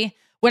actually...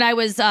 When I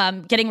was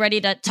getting ready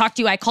to talk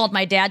to you, I called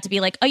my dad to be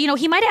like, oh,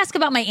 he might ask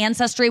about my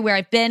ancestry, where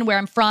I've been, where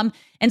I'm from.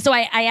 And so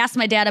I asked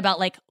my dad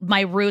about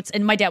my roots,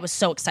 and my dad was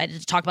so excited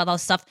to talk about all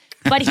this stuff.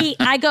 But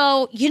I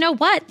go, you know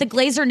what? The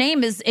Glazer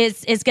name is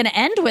going to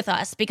end with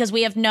us because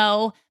we have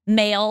no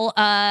males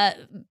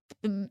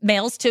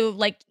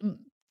to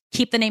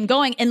keep the name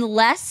going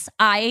unless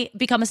I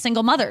become a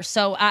single mother.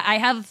 So I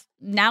have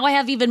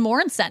even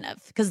more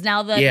incentive because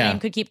now the name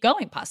could keep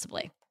going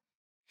possibly.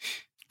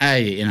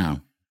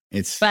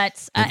 It's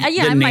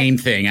the name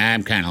thing.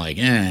 I'm kind of like,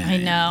 I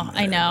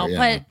know.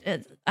 But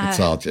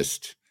it's all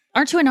just.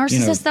 Aren't you a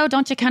narcissist though?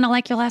 Don't you kind of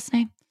like your last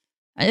name?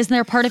 Isn't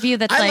there a part of you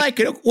that's I like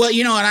it? Well,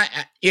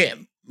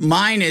 and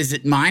mine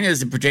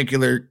is a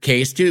particular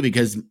case too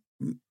because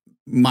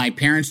my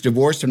parents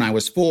divorced when I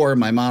was 4.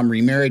 My mom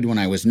remarried when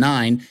I was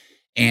 9,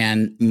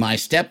 and my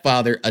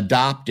stepfather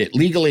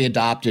legally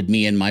adopted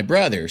me and my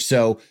brother.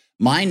 So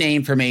my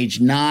name from age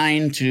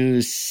 9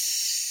 to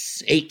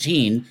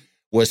 18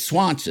 was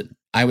Swanson.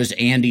 I was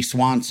Andy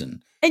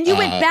Swanson. And you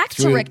went back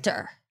to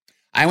Richter.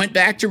 I went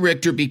back to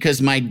Richter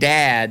because my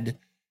dad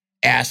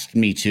asked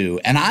me to.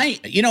 And I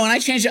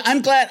changed it.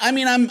 I'm glad. I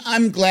mean,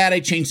 I'm glad I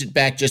changed it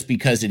back just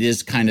because it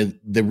is kind of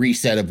the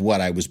reset of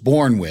what I was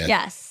born with.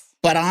 Yes.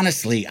 But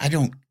honestly, I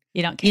don't.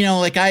 You don't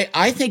care.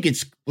 I think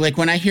it's like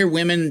when I hear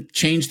women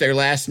change their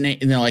last name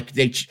and they're like,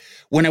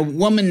 when a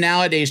woman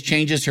nowadays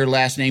changes her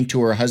last name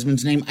to her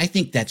husband's name, I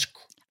think it's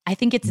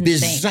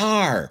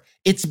bizarre. Insane.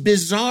 It's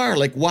bizarre.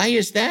 Like, why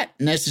is that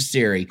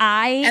necessary?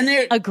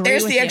 I agree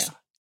with you.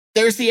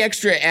 There's the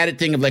extra added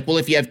thing of well,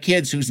 if you have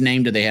kids, whose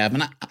name do they have?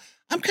 And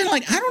I'm kind of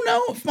like, I don't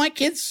know if my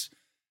kids,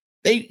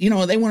 they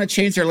want to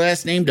change their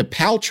last name to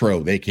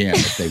Paltrow, they can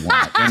if they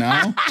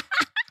want,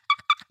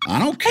 I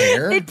don't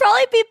care. They'd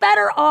probably be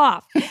better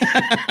off.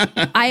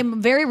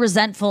 I'm very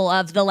resentful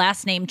of the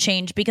last name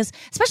change because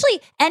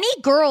especially any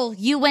girl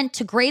you went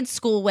to grade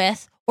school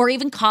with or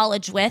even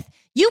college with,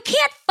 you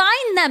can't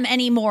find them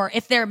anymore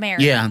if they're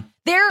married. Yeah.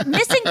 They're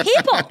missing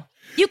people.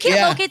 You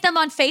can't locate them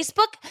on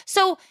Facebook.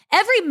 So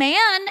every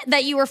man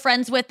that you were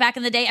friends with back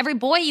in the day, every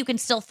boy you can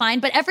still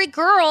find, but every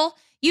girl,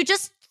 you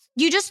just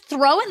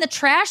throw in the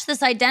trash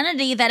this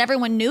identity that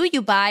everyone knew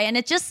you by, and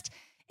it's just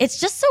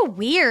so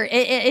weird.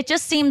 It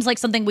just seems like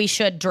something we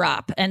should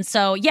drop. And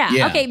so,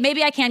 okay,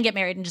 maybe I can get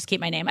married and just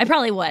keep my name. I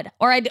probably would.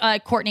 Or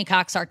I'd Courtney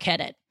Cox Arquette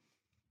it.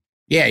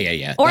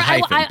 Yeah. Or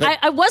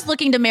I was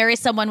looking to marry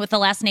someone with the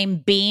last name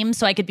Beam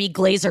so I could be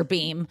Glazer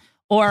Beam.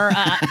 Or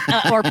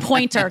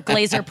Pointer,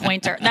 Glazer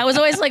Pointer. That was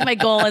always like my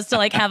goal, is to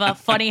like have a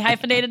funny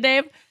hyphenated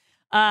name.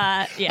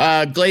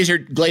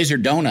 Glazer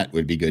Donut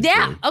would be good.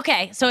 Yeah.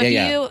 Okay. So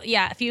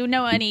if you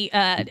know any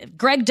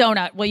Greg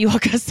Donut, will you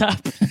hook us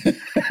up?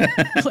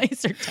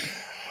 Glazer Donut.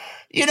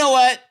 You know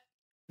what?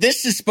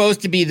 This is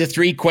supposed to be the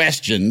 3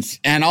 questions,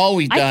 and all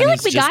we've done I feel like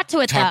is we just got to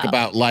it, talk though.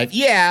 about life.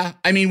 Yeah.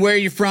 I mean, where are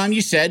you from?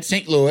 You said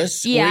St.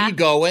 Louis. Yeah. Where are you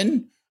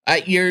going?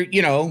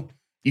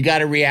 You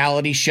got a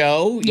reality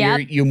show.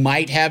 Yep. You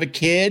might have a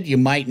kid. You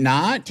might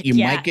not. You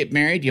might get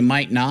married. You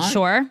might not.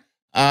 Sure.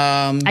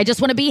 I just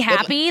want to be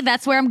happy.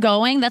 That's where I'm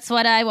going. That's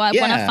what I want to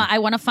find. I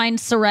want to find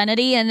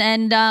serenity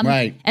and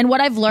right. And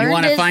what I've learned. You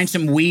want to find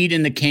some weed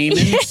in the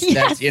Caymans.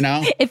 Yes, that's,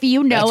 if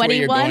you know that's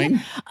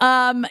anyone.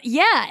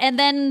 And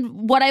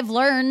then what I've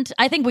learned,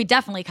 I think we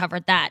definitely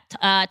covered that.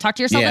 Talk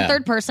to yourself in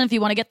third person if you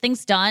want to get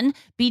things done.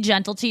 Be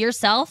gentle to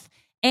yourself,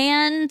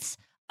 and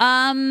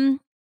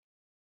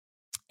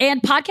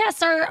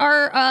podcasts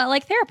are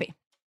like therapy.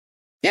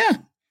 Yeah.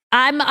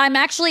 I'm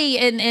actually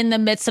in the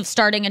midst of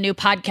starting a new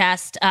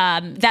podcast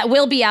that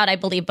will be out, I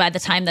believe, by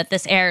the time that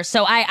this airs.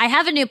 So I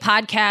have a new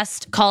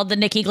podcast called the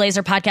Nikki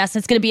Glazer Podcast.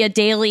 It's going to be a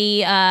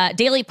daily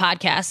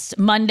podcast,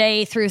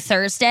 Monday through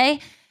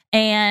Thursday.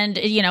 And,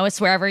 it's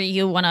wherever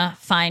you want to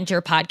find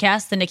your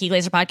podcast, the Nikki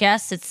Glazer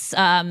Podcast. It's,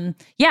 and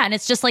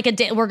it's just like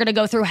we're going to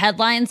go through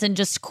headlines and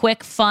just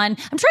quick fun.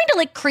 I'm trying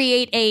to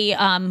create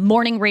a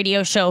morning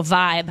radio show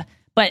vibe,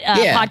 but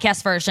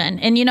podcast version.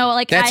 And,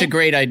 that's a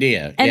great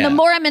idea. And the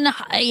more I'm in,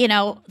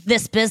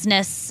 this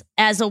business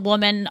as a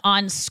woman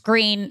on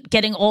screen,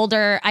 getting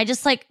older, I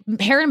just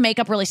hair and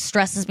makeup really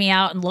stresses me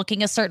out and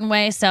looking a certain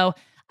way. So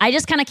I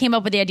just kind of came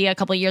up with the idea a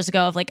couple of years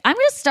ago of I'm going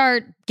to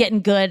start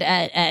getting good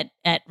at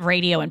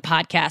radio and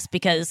podcasts,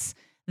 because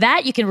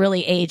that you can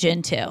really age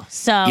into.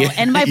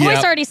 And my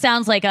voice already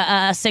sounds like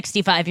a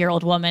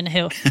 65-year-old woman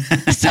who,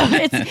 so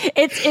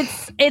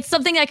it's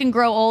something I can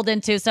grow old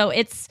into. So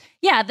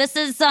this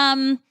is,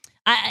 I'm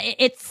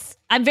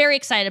very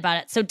excited about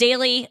it. So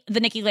daily,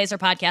 the Nikki Glazer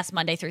Podcast,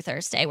 Monday through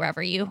Thursday,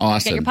 wherever you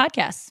get your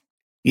podcasts.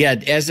 Yeah,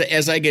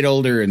 as I get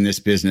older in this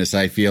business,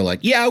 I feel like,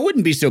 it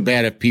wouldn't be so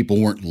bad if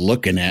people weren't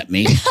looking at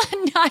me.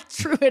 Not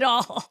true at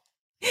all.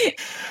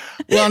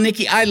 Well,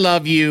 Nikki, I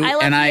love you. I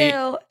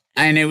love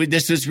you.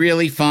 This was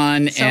really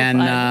fun, so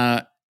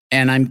fun.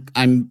 And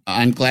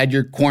I'm glad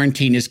your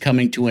quarantine is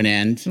coming to an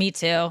end. Me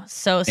too.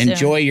 So soon.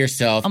 Enjoy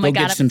yourself. Oh my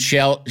God.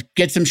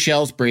 Get some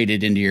shells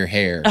braided into your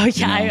hair. Oh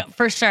yeah,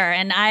 for sure.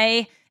 And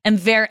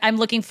I'm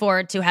looking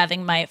forward to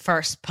having my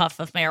first puff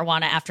of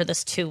marijuana after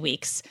this 2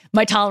 weeks.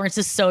 My tolerance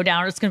is so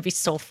down. It's going to be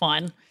so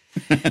fun.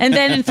 And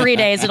then in 3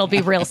 days, it'll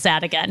be real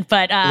sad again.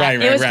 But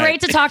it was great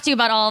to talk to you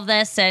about all of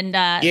this. And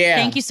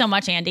thank you so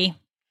much, Andy.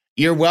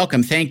 You're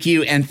welcome. Thank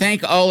you. And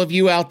thank all of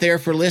you out there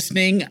for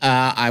listening.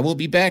 I will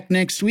be back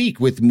next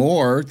week with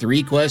more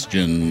 3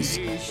 questions.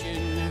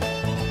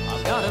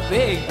 I've got a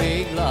big,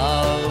 big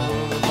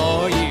love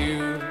for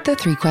you. The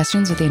 3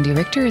 Questions with Andy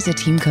Richter is a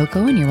Team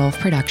Coco and Earwolf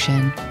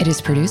production. It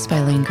is produced by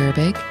Lane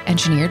Gerbig,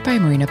 engineered by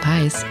Marina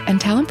Pais, and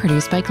talent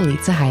produced by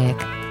Galitza Hayek.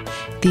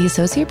 The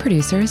associate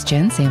producer is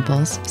Jen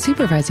Samples,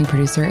 supervising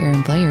producer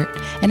Aaron Blair,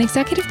 and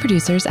executive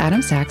producers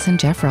Adam Sachs and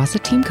Jeff Ross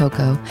at Team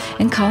Coco,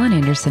 and Colin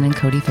Anderson and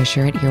Cody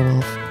Fisher at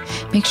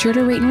Earwolf. Make sure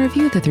to rate and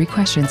review the 3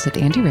 Questions with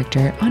Andy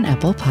Richter on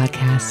Apple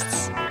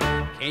Podcasts.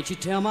 Can't you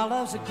tell my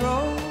love's a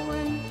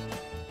growing?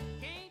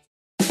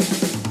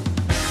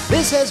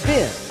 This has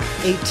been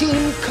a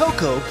Team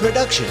Coco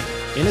production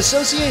in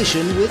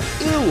association with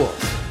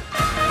Earwolf.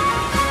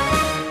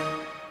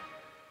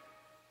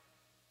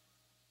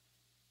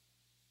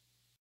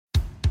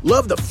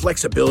 Love the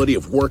flexibility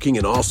of working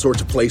in all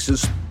sorts of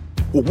places?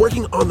 Well,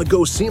 working on the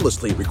go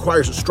seamlessly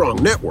requires a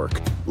strong network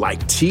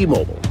like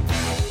T-Mobile.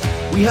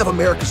 We have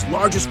America's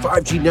largest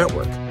 5G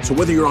network, so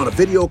whether you're on a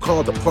video call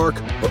at the park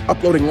or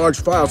uploading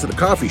large files at the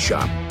coffee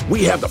shop,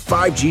 we have the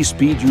 5G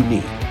speed you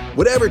need.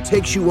 Whatever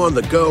takes you on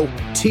the go,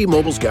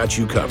 T-Mobile's got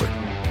you covered.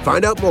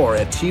 Find out more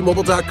at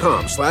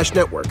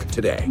T-Mobile.com/network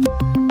today.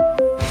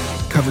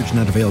 Coverage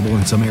not available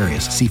in some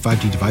areas. See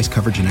 5G device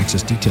coverage and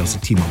access details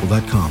at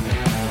T-Mobile.com.